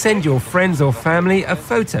 you can send your friends or family a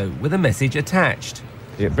photo with a message attached.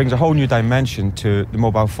 It brings a whole new dimension to the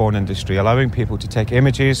mobile phone industry, allowing people to take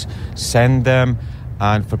images, send them,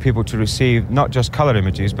 and for people to receive not just colour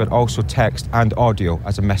images, but also text and audio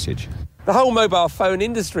as a message. The whole mobile phone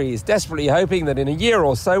industry is desperately hoping that in a year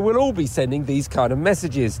or so we'll all be sending these kind of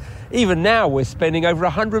messages. Even now we're spending over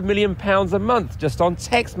 £100 million a month just on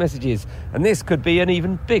text messages, and this could be an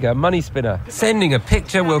even bigger money spinner. Sending a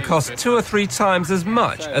picture will cost 2 or 3 times as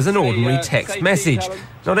much as an ordinary text message.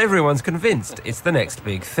 Not everyone's convinced it's the next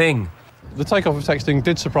big thing. The takeoff of texting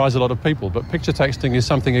did surprise a lot of people, but picture texting is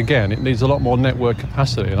something, again, it needs a lot more network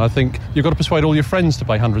capacity, and I think you've got to persuade all your friends to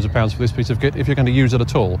pay hundreds of pounds for this piece of kit if you're going to use it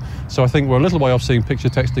at all. So I think we're a little way off seeing picture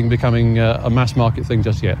texting becoming a mass market thing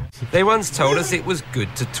just yet. They once told us it was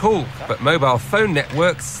good to talk, but mobile phone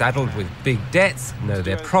networks saddled with big debts know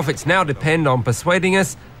their profits now depend on persuading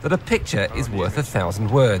us that a picture is worth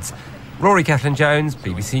 1,000 words. Rory Catherine-Jones,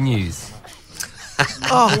 BBC News.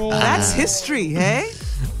 Oh, that's history, hey?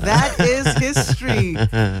 That is history.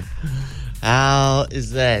 How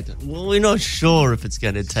is that? Well, we're not sure if it's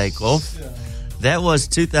going to take off. That was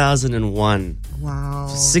 2001. Wow.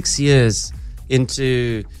 6 years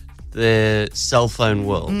into the cell phone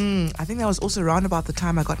world. I think that was also around about the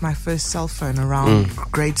time I got my first cell phone, around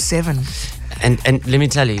grade 7. And let me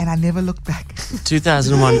tell you. And I never looked back.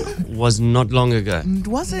 2001 was not long ago. It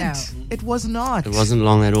wasn't. No. It was not. It wasn't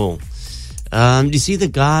long at all. You see the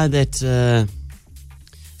guy that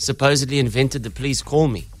supposedly invented the Please Call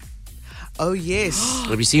Me? Oh, yes.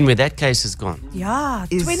 Have you seen where that case has gone? Yeah,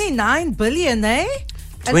 29 billion, eh?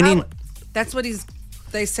 20. That's what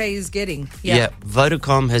they say he's getting. Yeah,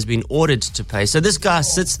 Vodacom has been ordered to pay. So this guy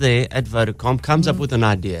sits there at Vodacom, comes up with an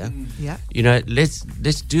idea. Yeah. You know, let's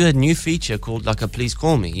do a new feature called like a Please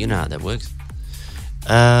Call Me. You know how that works.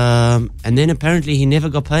 And then apparently he never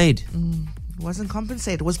got paid. Wasn't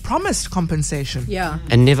compensated. Was promised compensation. Yeah.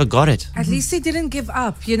 And never got it. At least he didn't give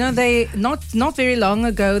up. You know, they not very long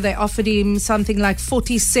ago they offered him something like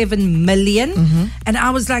 47 million, and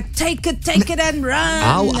I was like, take it and run.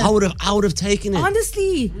 I would have taken it.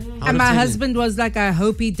 Honestly. And my husband was like, I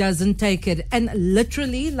hope he doesn't take it. And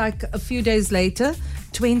literally, like a few days later,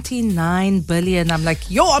 29 billion. I'm like,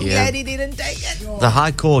 I'm glad he didn't take it. The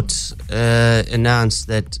High Court announced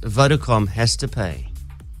that Vodacom has to pay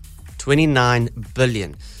 29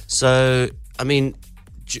 billion. So, I mean,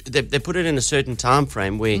 they put it in a certain time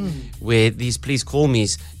frame where these Please Call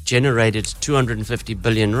Me's generated 250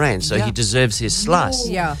 billion rand. So he deserves his slice.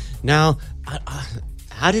 Yeah. Now,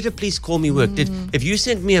 how did a Please Call Me work? If you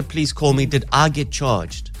sent me a Please Call Me, did I get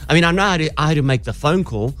charged? I mean, I know I had to make the phone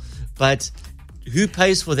call, but who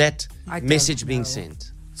pays for that message being sent?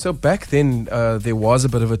 So back then, there was a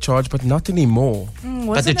bit of a charge, but not anymore.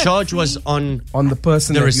 But the charge was on the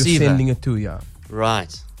person the that receiver. you're sending it to, yeah.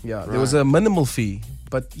 Right. Yeah, Right. there was a minimal fee,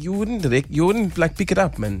 but you wouldn't like pick it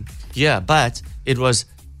up, man. Yeah, but it was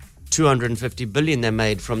 250 billion they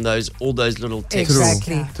made from all those little texts.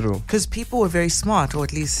 Exactly. True. Because people were very smart, or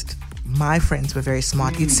at least my friends were very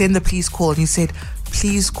smart. You'd send the please call and you said,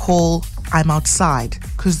 please call, I'm outside.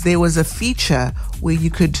 Because there was a feature where you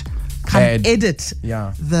could come edit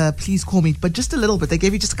Yeah. the Please Call Me, but just a little bit. They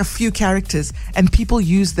gave you just like a few characters, and people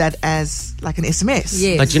use that as like an SMS.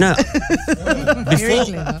 Yes. But you know, Very before,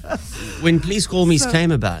 clever. when Please Call Me's So-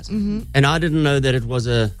 came about, Mhm. and I didn't know that it was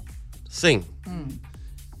a thing,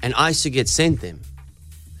 and I used to get sent them,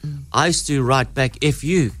 I used to write back, "If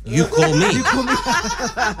you call me."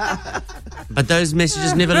 But those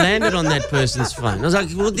messages never landed on that person's phone. I was like,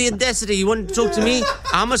 well, the audacity, you want to talk to me?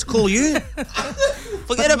 I must call you?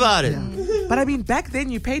 Forget about it. But I mean, back then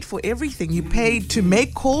you paid for everything. You paid to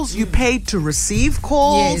make calls, you paid to receive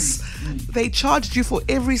calls. They charged you for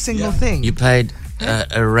every single thing. You paid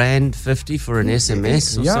a rand 50 for an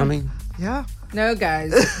SMS or something? Yeah. No,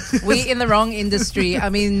 guys, we're in the wrong industry. I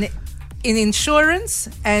mean, in insurance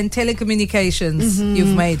and telecommunications,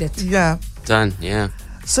 you've made it. Yeah. Done, yeah.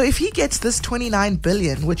 So if he gets this 29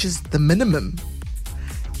 billion, which is the minimum,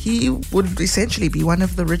 he would essentially be one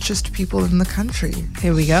of the richest people in the country.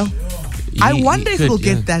 Here we go. I He wonder if could, he'll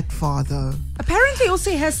yeah. get that far, though. Apparently,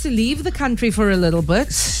 also he has to leave the country for a little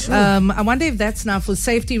bit. I wonder if that's now for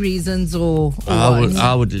safety reasons or what.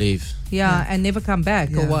 I would leave. Yeah, and never come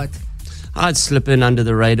back or what? I'd slip in under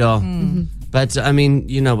the radar. But, I mean,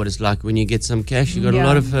 you know what it's like. When you get some cash, you got a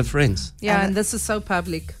lot of friends. Yeah, and this is so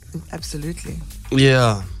public. Absolutely.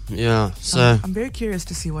 Yeah, yeah. So, I'm very curious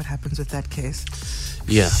to see what happens with that case.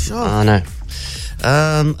 yeah, Sure. I know.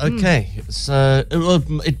 Okay, so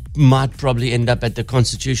it might probably end up at the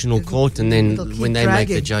Constitutional Court, and then it'll keep when they make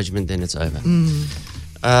the dragging. judgment, then it's over.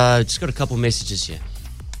 Just got a couple messages here.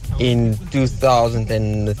 In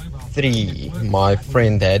 2003, my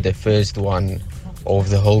friend had the first one of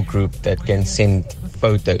the whole group that can send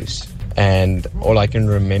photos. And all I can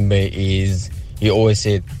remember is he always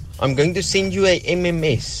said, "I'm going to send you a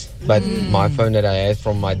MMS." But my phone that I had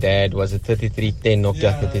from my dad was a 3310,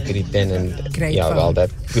 Nokia 3310. And Great yeah, phone. well,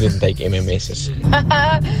 that couldn't take MMSs.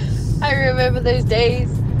 I remember those days.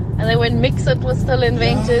 And then when Mixit was still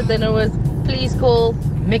invented, then it was please call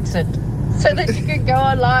Mixit. So that you could go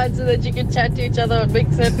online so that you could chat to each other on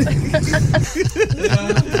Mixit.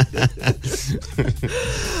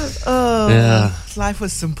 Oh, Yeah. life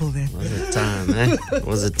was simple then. Was a time, eh?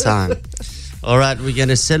 Was a time. All right, we're going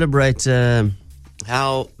to celebrate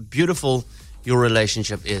how beautiful your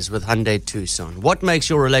relationship is with Hyundai Tucson. What makes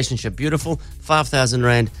your relationship beautiful? 5,000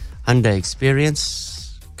 Rand Hyundai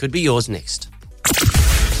experience could be yours next.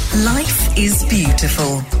 Life is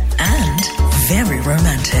beautiful and very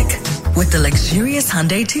romantic with the luxurious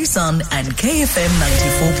Hyundai Tucson and KFM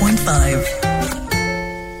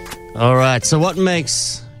 94.5. All right, so what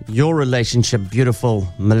makes your relationship beautiful,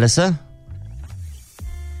 Melissa?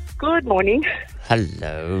 Good morning.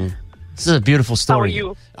 Hello. This is a beautiful story. How are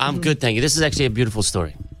you? I'm good, thank you. This is actually a beautiful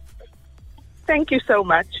story. Thank you so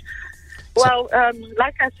much. Well,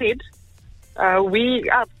 like I said, I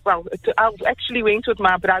actually went with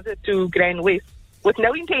my brother to Grand West with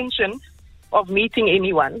no intention of meeting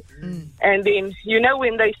anyone. And then, you know,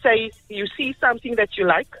 when they say you see something that you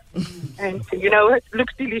like and, you know, it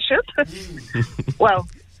looks delicious. Well,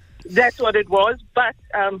 that's what it was. But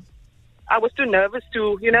I was too nervous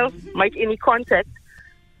to, you know, make any contact.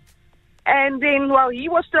 And then, well, he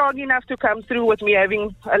was strong enough to come through with me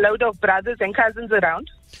having a load of brothers and cousins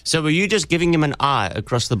around. So were you just giving him an eye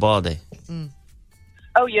across the bar there?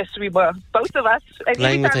 Oh, yes, we were. Both of us. And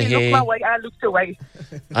Playing every with time the he hair. looked my way, I looked away.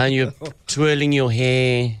 And you're twirling your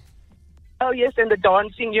hair. Oh, yes, and the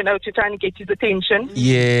dancing, you know, to try and get his attention.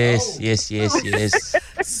 Yes.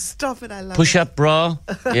 Stop it, I love Push up bra.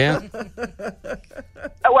 Yeah.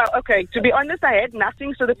 Oh, well, okay. To be honest, I had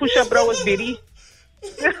nothing, so the push-up bra was very,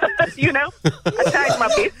 you know, I tried my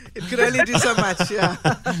best. It could only do so much, yeah.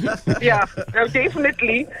 Yeah, no,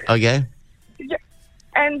 definitely. Okay. Yeah.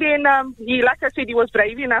 And then he, like I said, he was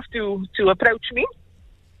brave enough to approach me.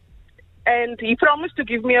 And he promised to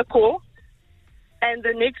give me a call. And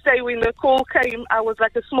the next day when the call came, I was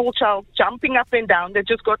like a small child jumping up and down that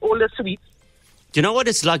just got all the sweets. Do you know what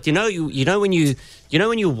it's like? You know when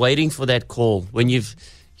you're waiting for that call, when you've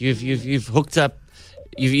hooked up,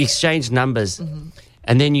 you've exchanged numbers,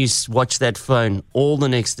 and then you watch that phone all the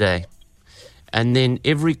next day, and then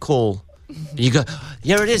every call, you go,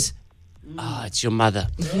 here it is. Oh, it's your mother.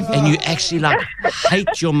 And you actually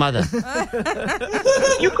hate your mother.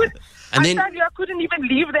 You could, And I then- tell you, I couldn't even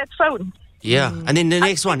leave that phone. Yeah. And then the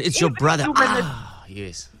next one, it's your Even brother. 2 minutes. Ah,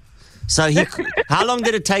 yes. So how long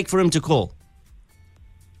did it take for him to call?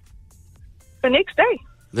 The next day.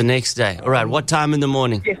 The next day. All right. What time in the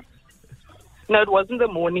morning? Yes. No, it wasn't the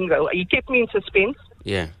morning, though. He kept me in suspense.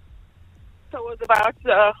 Yeah. So it was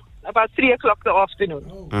about 3 o'clock the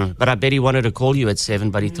afternoon. But I bet he wanted to call you at 7,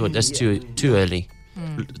 but he thought that's too early.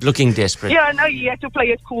 looking desperate. Yeah, no, you had to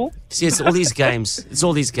play it cool. See, it's all these games. It's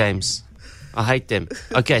all these games. I hate them.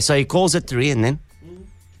 Okay, so he calls at 3 and then?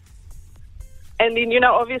 And then,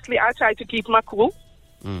 obviously I tried to keep my cool.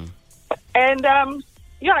 Mm. And, I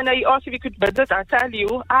know you asked if you could visit. I tell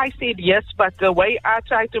you, I said yes, but the way I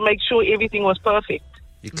tried to make sure everything was perfect.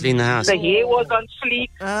 You clean the house. The hair was on fleek.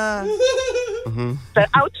 Mm-hmm. The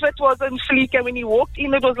outfit was on fleek. And when he walked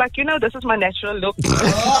in, it was like, this is my natural look.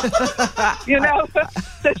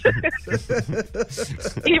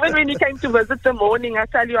 Even when he came to visit the morning, I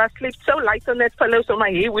tell you, I slept so light on that pillow so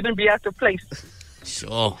my hair wouldn't be out of place.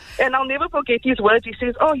 Sure. And I'll never forget his words. He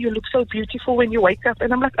says, "Oh, you look so beautiful when you wake up."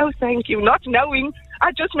 And I'm like, "Oh, thank you." Not knowing,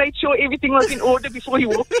 I just made sure everything was in order before he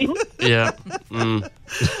walked in. Yeah. Mm.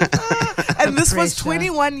 And this was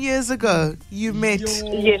 21 years ago. You met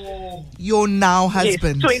Yes. your now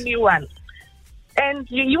husband. Yes, 21. And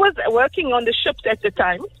he was working on the ships at the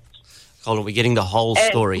time. Hold on, we're getting the whole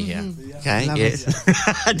story here. Okay, yes.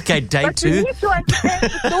 Okay, day But we 2. need to understand the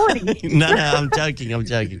story. No, I'm joking.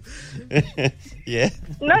 Yeah.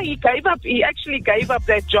 No, he actually gave up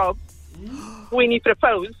that job when he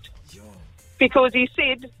proposed because he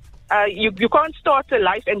said, you can't start a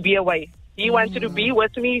life and be away. He wanted to be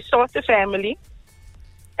with me, start a family,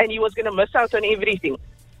 and he was going to miss out on everything.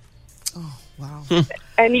 Oh, wow.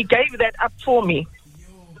 And he gave that up for me.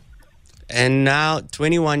 And now,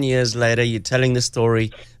 21 years later, you're telling the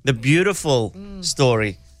story, the beautiful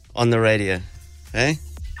story on the radio. Eh?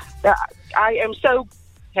 I am so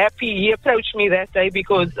happy he approached me that day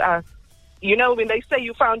because, when they say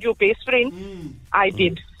you found your best friend, I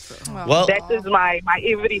did. Well, that is my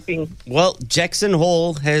everything. Well, Jackson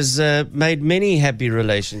Hall has made many happy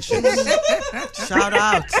relationships. Shout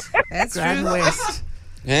out. That's Grand true. West.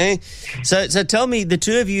 Okay? So tell me, the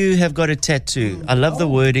two of you have got a tattoo. I love the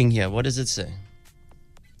wording here. What does it say?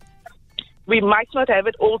 We might not have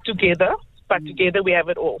it all together, but together we have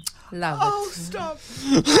it all. Love it. Oh, stop.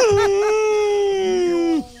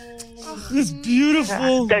 It's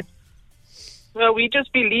beautiful. Well, we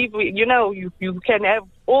just believe, you can have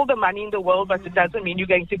all the money in the world, but it doesn't mean you're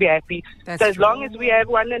going to be happy. That's so as true. long as we have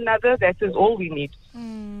one another, that is all we need.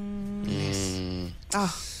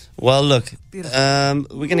 Well, look, we're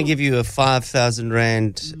going to give you a 5,000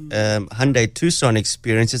 Rand Hyundai Tucson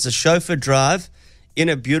experience. It's a chauffeur drive in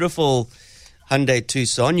a beautiful Hyundai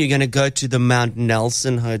Tucson. You're going to go to the Mount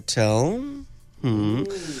Nelson Hotel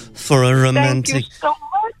for a romantic... Thank you so much.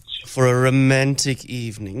 For a romantic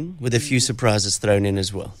evening with a few surprises thrown in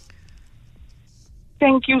as well.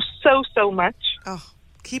 Thank you so, so much. Oh,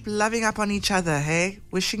 keep loving up on each other, hey?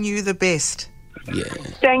 Wishing you the best. Yeah.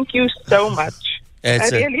 Thank you so much.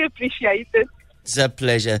 It's I really appreciate it. It's a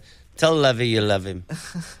pleasure. Tell Lovey you love him.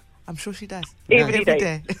 I'm sure she does. Every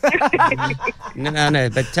day. No,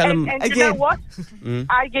 but tell him... And you know what?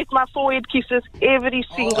 I get my forehead kisses every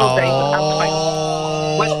single day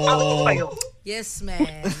without fail. Yes,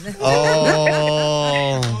 man.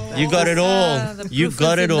 Oh, you got it all. You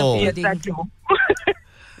got it all. Yes, I do.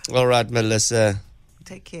 All right, Melissa.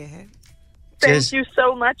 Take care, hey? Cheers. Thank you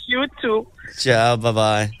so much. You too. Ciao,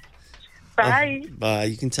 bye-bye. Bye. Bye.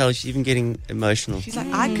 You can tell she's even getting emotional. She's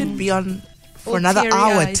like, I could be on for All another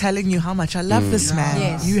hour teary-eyed. telling you how much I love this man.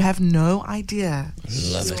 Yes. You have no idea.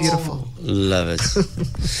 Love It's it. beautiful. Love it.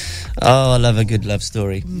 Oh, I love a good love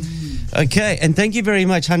story. Okay, and thank you very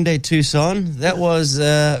much, Hyundai Tucson. That was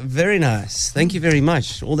very nice. Thank you very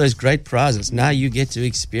much. All those great prizes. Now you get to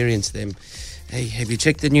experience them. Hey, have you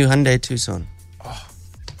checked the new Hyundai Tucson?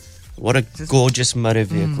 What a gorgeous motor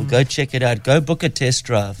vehicle. Go check it out. Go book a test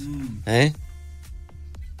drive. Hey?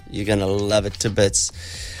 You're going to love it to bits.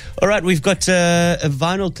 All right, we've got a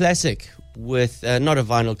vinyl classic with, not a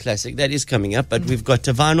vinyl classic, that is coming up, but we've got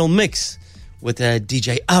a vinyl mix with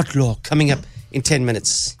DJ Outlaw coming up in 10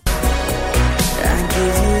 minutes. I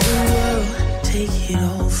give you the world, take it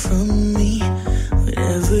all from me.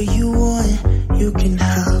 Whatever you want, you can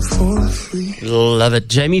have for free. Love it.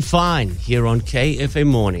 Jamie Fine here on KFM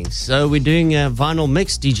Mornings. So we're doing a vinyl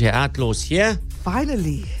mix. DJ Outlaw's here.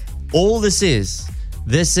 Finally. All this is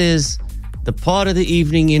the part of the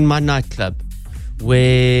evening in my nightclub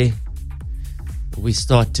where we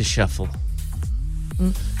start to shuffle.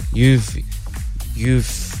 You've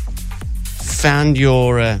found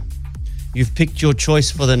you've picked your choice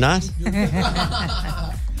for the night.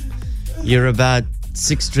 You're about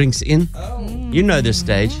 6 drinks in. You know the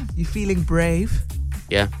stage. You feeling brave?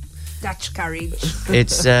 Yeah. Dutch courage.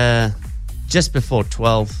 It's just before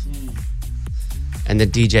 12 and the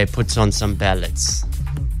DJ puts on some ballads.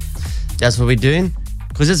 That's what we're doing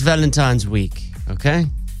because it's Valentine's week, okay?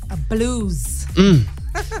 A blues.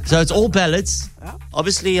 So it's all ballads.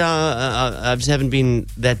 Obviously, I just haven't been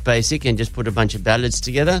that basic and just put a bunch of ballads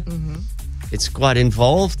together. It's quite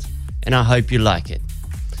involved, and I hope you like it.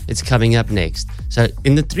 It's coming up next. So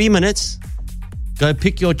in the 3 minutes, go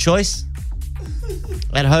pick your choice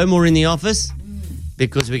at home or in the office,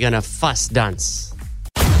 because we're going to fuss dance.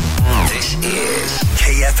 This is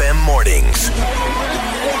KFM Mornings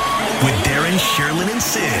with Darren, Sherlin, and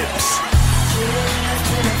Sibs.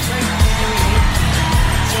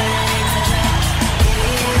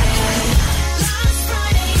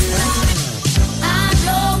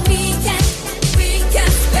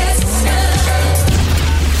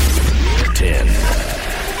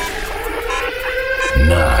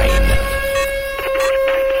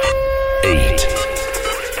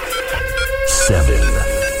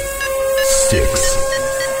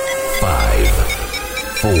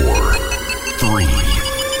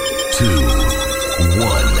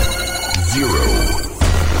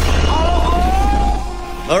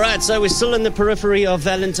 All right, so we're still in the periphery of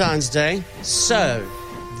Valentine's Day. So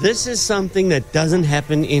this is something that doesn't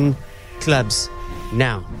happen in clubs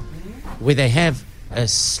now, where they have a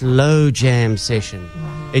slow jam session.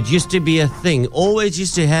 It used to be a thing. Always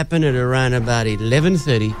used to happen at around about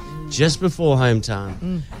 11:30, just before home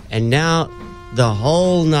time. And now the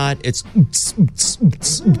whole night it's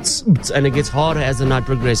and it gets harder as the night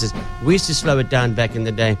progresses. We used to slow it down back in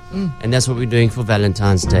the day, and that's what we're doing for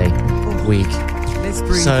Valentine's Day week. Let's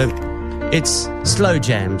breathe. So it's slow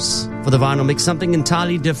jams for the vinyl mix, something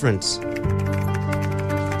entirely different.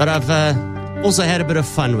 But I've also had a bit of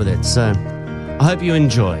fun with it, so I hope you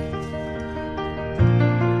enjoy.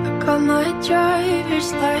 Got my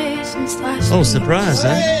driver's license last Oh, surprise,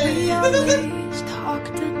 week. eh? We always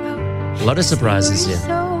talked about. A lot of surprises You here. were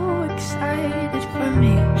so excited for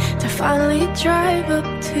me to finally drive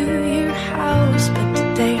up to your house, but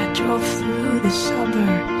today I drove through the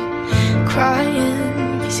suburbs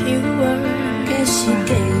crying 'cause you were. Guess you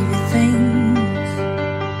gave me things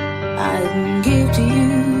I didn't give to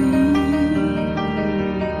you.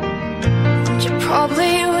 And you're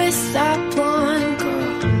probably with that blonde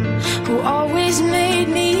girl who always made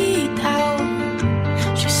me doubt.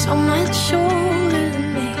 She's so much older than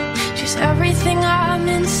me. She's everything I'm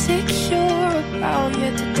insecure about.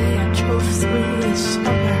 Yet today I drove through the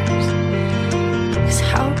suburbs. 'Cause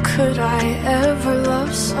how could I ever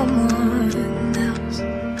love someone else?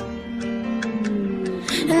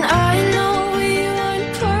 And I know we weren't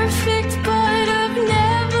perfect, but I've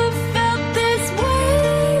never felt this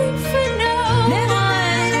way for no one. Never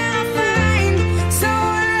will I find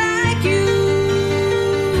someone like you.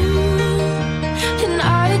 And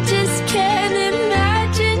I just can't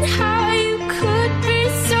imagine how you could be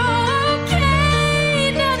so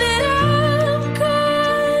okay now that I'm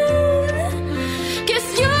gone. Guess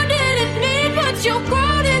you didn't mean what you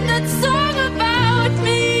wrote in that song about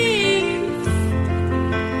me.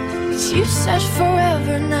 'Cause you said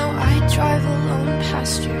forever, now I drive alone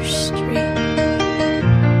past your street.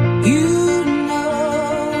 You know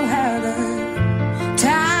how the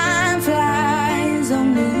time flies on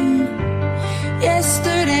me.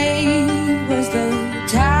 Yesterday was the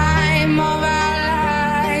time of our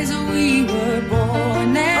lives. We were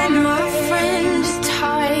born and my friends are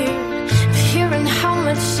tired of hearing how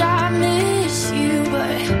much I miss you,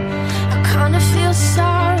 but I kinda feel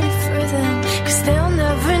sorry for them, 'cause they'll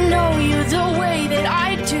never know you the way that I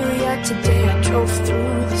do. Yet today I drove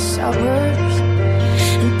through the suburbs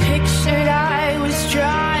and pictured I was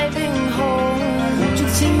driving home. Won't you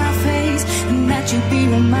see my face and that you'd be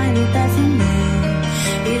reminded that for me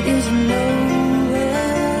it is nowhere.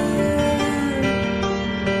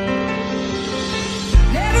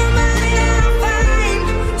 Never mind, I'll find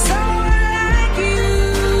someone like you.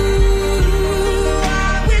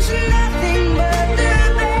 I wish nothing but the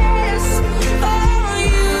best for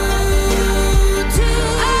you too.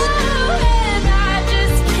 Oh, and I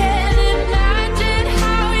just can't imagine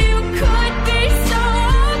how you could be so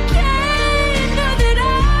okay now that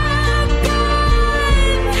I'm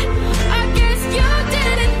gone. I guess you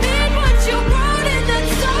didn't mean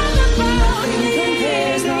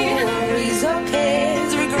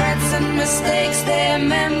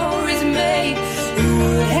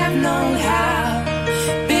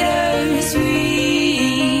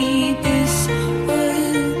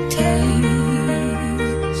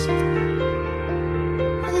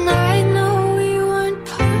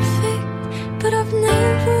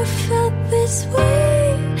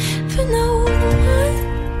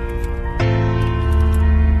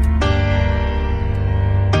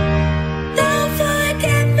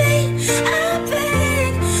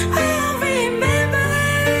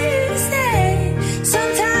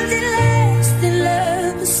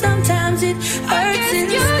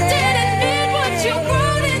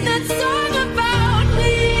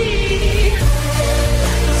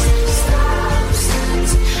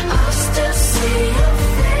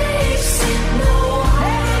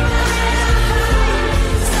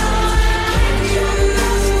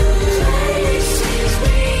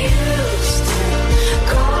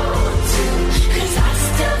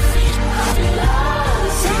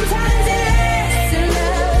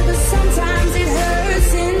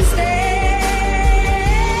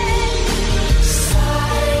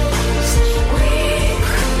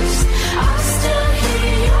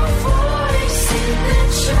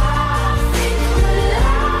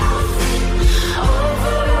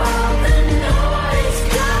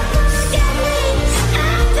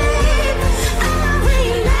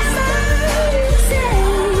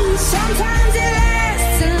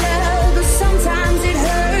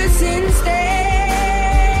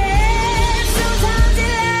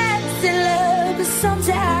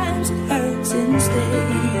sometimes it hurts instead.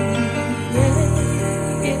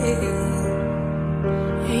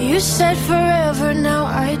 You said forever, now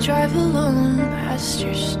I drive alone past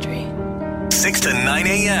your street. 6 to 9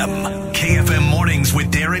 a.m. KFM Mornings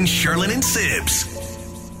with Darren, Sherlin, and Sibs.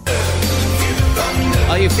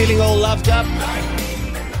 Are you feeling all loved up?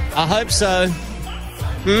 I hope so.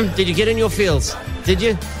 Did you get in your feels? Did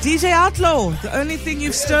you? DJ Outlaw, the only thing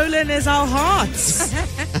you've stolen is our hearts.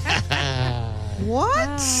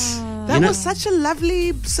 What? That was such a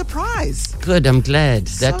lovely surprise. Good, I'm glad.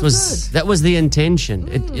 So That was the intention.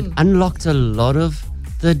 It unlocked a lot of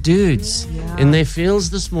the dudes in their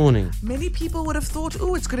feels this morning. Many people would have thought,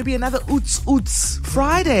 oh, it's going to be another Oots Oots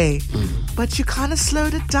Friday. But you kind of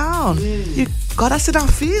slowed it down. You got us in our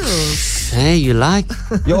feels. Hey, you like?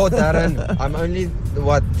 Yo, Darren, I'm only,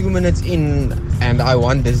 2 minutes in and I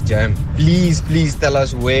want this jam. Please tell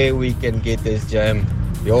us where we can get this jam.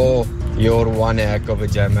 Yo, you're one heck of a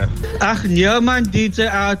jammer. Ach nee man, DJ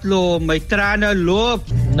Outlaw, my trane loop.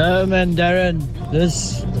 No man, Darren,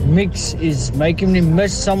 this mix is making me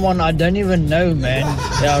miss someone I don't even know, man.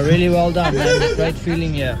 Yeah, really well done, man. Great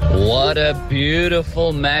feeling here. What a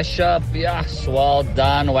beautiful mashup. Yes, well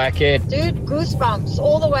done, Wackhead. Dude, goosebumps.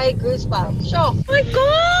 All the way goosebumps. Sure. My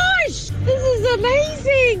gosh! This is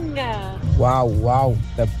amazing! Wow.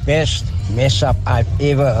 The best mashup I've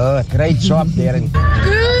ever heard. Great job, Darren.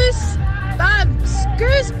 Goosebumps!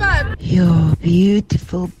 You're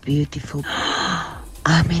beautiful.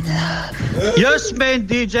 I'm in love. Yes, man,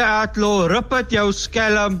 DJ Outlaw. Rip it, jou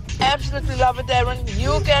skelm. Absolutely love it, Darren.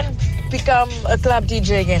 You can become a club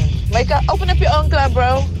DJ again. Open up your own club,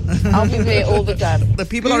 bro. I'll be there all the time. The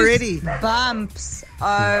people are ready. Bumps.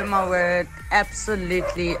 Oh my word.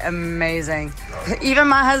 Absolutely amazing. Even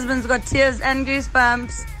my husband's got tears and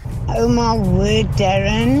goosebumps. Oh my word,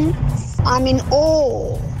 Darren. I'm in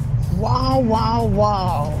awe. Wow.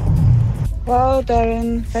 Wow,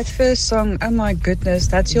 Darren, that first song, oh my goodness,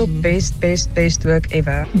 that's your best work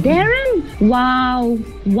ever. Darren? Wow,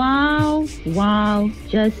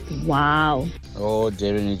 just wow. Oh,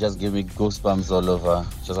 Darren, you just give me goosebumps all over.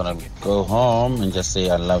 Just want to go home and just say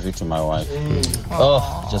I love you to my wife. Oh,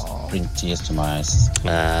 just bring tears to my eyes.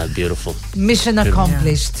 Beautiful. Mission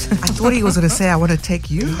accomplished. I thought he was going to say, I want to take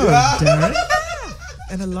you home, Darren.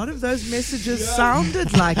 And a lot of those messages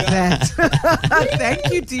sounded like that.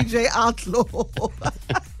 Thank you, DJ Outlaw.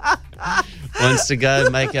 Wants to go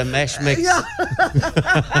make a mash mix. Yeah.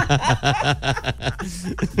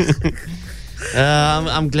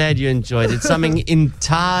 I'm glad you enjoyed it. Something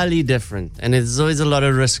entirely different. And there's always a lot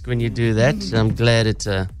of risk when you do that. I'm glad it's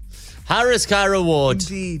high risk, high reward.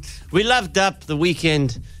 Indeed. We loved up the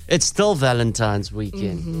weekend. It's still Valentine's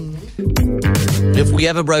weekend. If we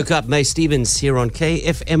ever broke up, May Stevens here on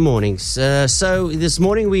KFM Mornings. So this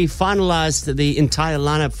morning we finalized the entire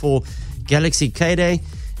lineup for Galaxy K-Day,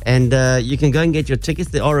 and you can go and get your tickets.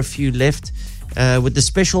 There are a few left with the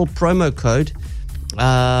special promo code,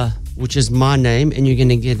 which is my name, and you're going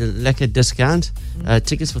to get a lekker discount.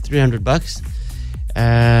 Tickets for $300.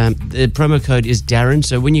 The promo code is Darren.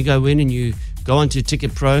 So when you go in and you go onto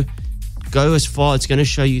Ticket Pro, go as far, it's going to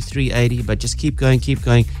show you $380, but just keep going.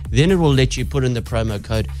 Then it will let you put in the promo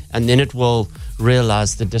code, and then it will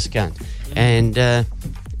realize the discount. And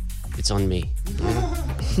it's on me.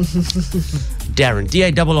 Darren,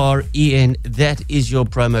 Darren, that is your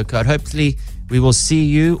promo code. Hopefully we will see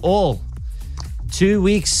you all 2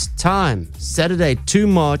 weeks time, Saturday 2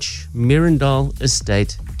 March, Mirandal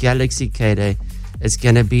Estate, Galaxy K-Day. It's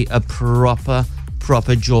going to be a proper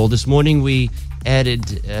jewel. This morning we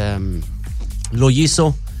added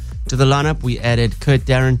Loyiso to the lineup. We added Kurt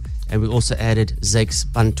Darren, and we also added Zakes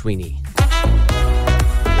Bantwini.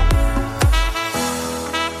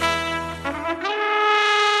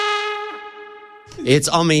 It's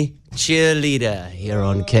Omi, cheerleader, here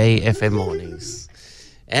on KFM Mornings.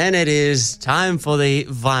 And it is time for the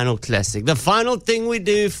vinyl classic, the final thing we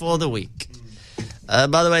do for the week.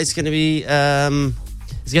 By the way, it's going to be...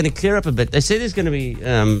 it's going to clear up a bit. They say there's going to be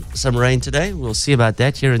some rain today. We'll see about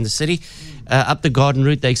that here in the city. Up the Garden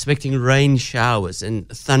Route, they're expecting rain showers and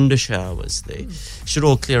thunder showers. They should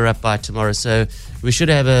all clear up by tomorrow. So we should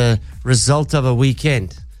have a result of a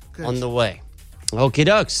weekend on the way. Okie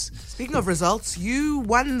dokes. Speaking of results, you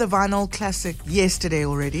won the Vinyl Classic yesterday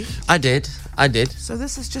already. I did. So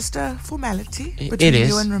this is just a formality between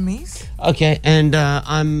you and Ramiz. Okay, and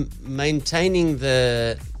I'm maintaining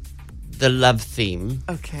the love theme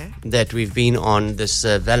that we've been on this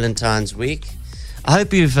Valentine's week. I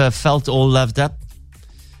hope you've felt all loved up,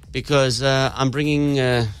 because I'm bringing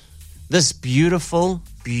this beautiful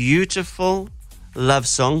love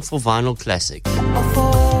song for Vinyl Classic.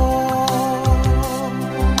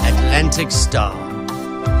 At Atlantic Star.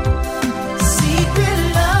 Secret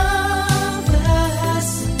lovers.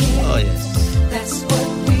 Oh, yes. That's what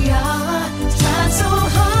we are. Trying so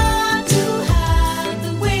hard to hide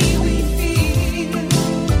the way we feel.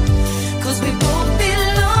 'Cause we both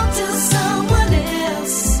belong to someone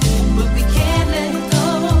else. But we can't let go.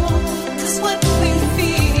 'Cause what we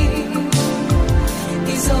feel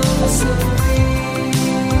is oh so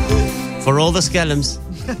real. For all the scallums.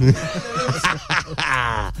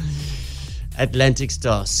 Atlantic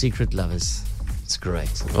Star, Secret Lovers. It's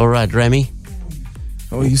great. All right, Remy.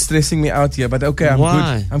 Oh, you're stressing me out here, but okay, I'm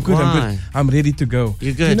Why? good. I'm good. Why? I'm ready to go.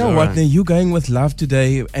 You're good, You know all what? right. Then you're going with love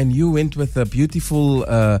today, and you went with a beautiful,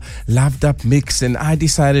 loved up mix, and I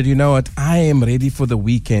decided, you know what? I am ready for the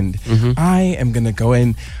weekend. Mm-hmm. I am gonna go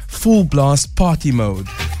in full blast party mode.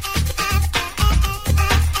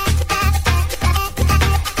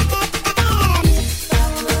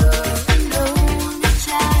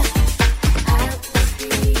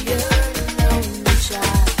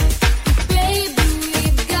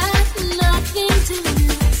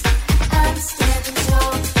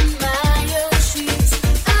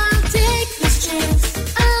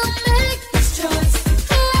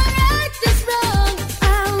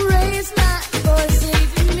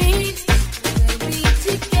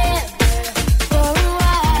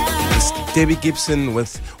 Debbie Gibson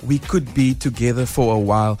with We Could Be Together for a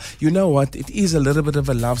While. You know what? It is a little bit of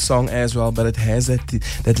a love song as well, but it has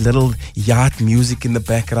that little yacht music in the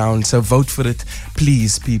background. So vote for it,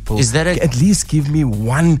 please, people. Is that at least give me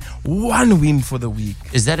one win for the week?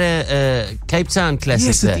 Is that a Cape Town classic?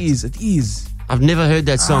 Yes, that? it is. It is. I've never heard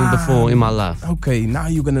that song before in my life. Okay, now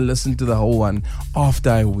you're going to listen to the whole one after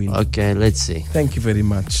I win. Okay, let's see. Thank you very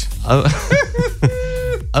much.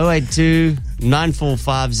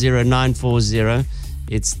 082-9450-940.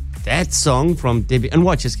 It's that song from Debbie. And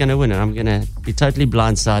watch, it's going to win it. I'm going to be totally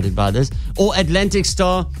blindsided by this. Or Atlantic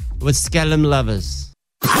Star with Scallum Lovers.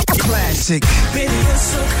 Classic. Baby, you're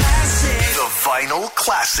so classic. The Vinyl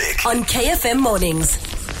Classic. On KFM Mornings.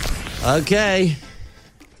 Okay.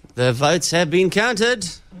 The votes have been counted.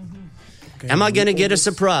 Am I going to get a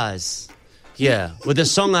surprise? Yeah, with a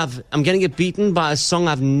song I'm going to get beaten by a song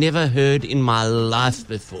I've never heard in my life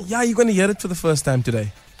before. Yeah, you're going to hear it for the first time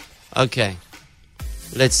today. Okay,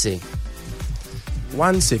 let's see.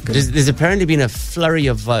 1 second. There's apparently been a flurry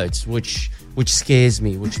of votes, which scares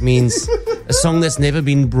me, which means a song that's never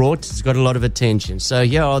been brought has got a lot of attention. So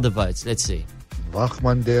here are the votes. Let's see.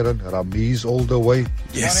 Wagman Darren, Ramiz all the way.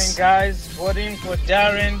 Morning, guys. Voting for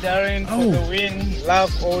Darren. Darren for the win.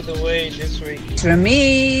 Love all the way this week.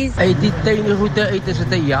 Ramiz. Hey, die tuin route uit, is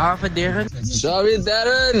het een jaar voor Darren? Sorry,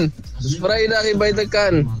 Darren. It's Friday in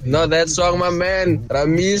Buitekan. No, that song, my man.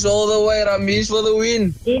 Ramiz all the way. Ramiz for the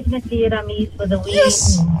win. Definitely Ramiz for the win.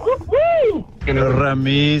 Yes. Woo-hoo!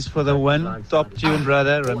 Ramiz for the win. Top tune,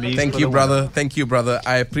 brother. Ramiz Thank for you, the brother. Thank you, brother.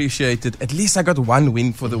 I appreciate it. At least I got one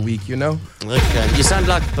win for the week, you know? Okay, you sound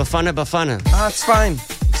like Bafana. Ah, it's fine.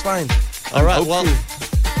 It's fine. All right, well,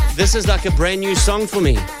 this is like a brand new song for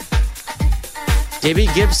me. Debbie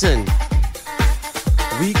Gibson.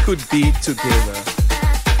 We Could Be Together.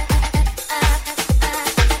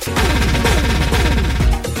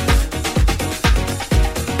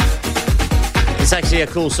 It's actually a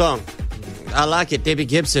cool song. I like it. Debbie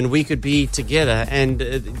Gibson, We Could Be Together. And,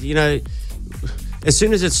 you know, as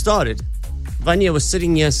soon as it started, Vanya was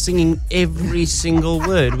sitting here singing every single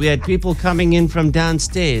word. We had people coming in from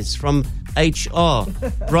downstairs, from HR,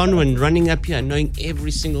 Bronwyn running up here, knowing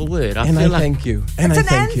every single word. I thank you. And It's I an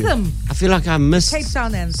thank you. anthem. I feel like I missed Cape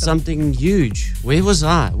Town anthem. something huge. Where was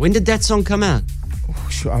I? When did that song come out?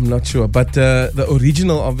 Sure, I'm not sure. But the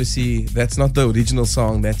original, obviously, that's not the original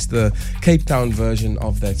song. That's the Cape Town version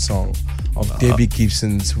of that song, of Debbie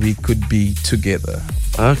Gibson's We Could Be Together.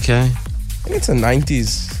 Okay. I think it's a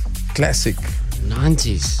 90s classic.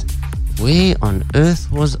 90s. Where on earth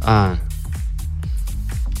was I?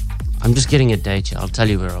 I'm just getting a date here. I'll tell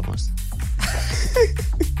you where I was.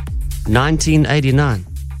 1989.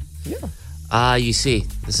 Yeah. You see,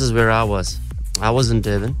 this is where I was. I was in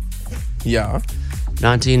Durban. Yeah.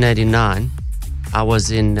 1989. I was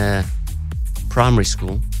in primary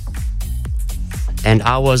school. And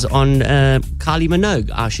I was on Kylie Minogue.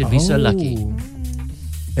 I should be so lucky.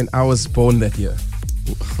 And I was born that year.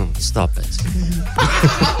 Stop it.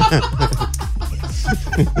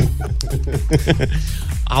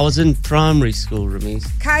 I was in primary school, Ramiz.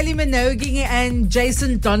 Kylie Minogue and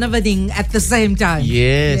Jason Donovan at the same time.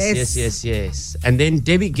 Yes. And then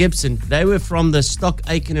Debbie Gibson. They were from the Stock,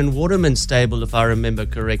 Aitken and Waterman stable, if I remember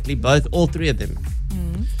correctly. All three of them.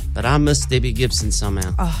 But I missed Debbie Gibson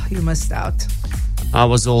somehow. Oh, you missed out. I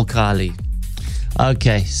was all Kylie.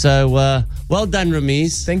 Okay, so well done,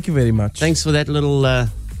 Ramiz. Thank you very much. Thanks for that little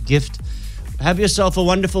gift. Have yourself a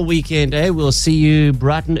wonderful weekend, eh? We'll see you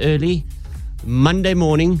bright and early Monday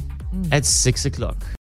morning at 6 o'clock.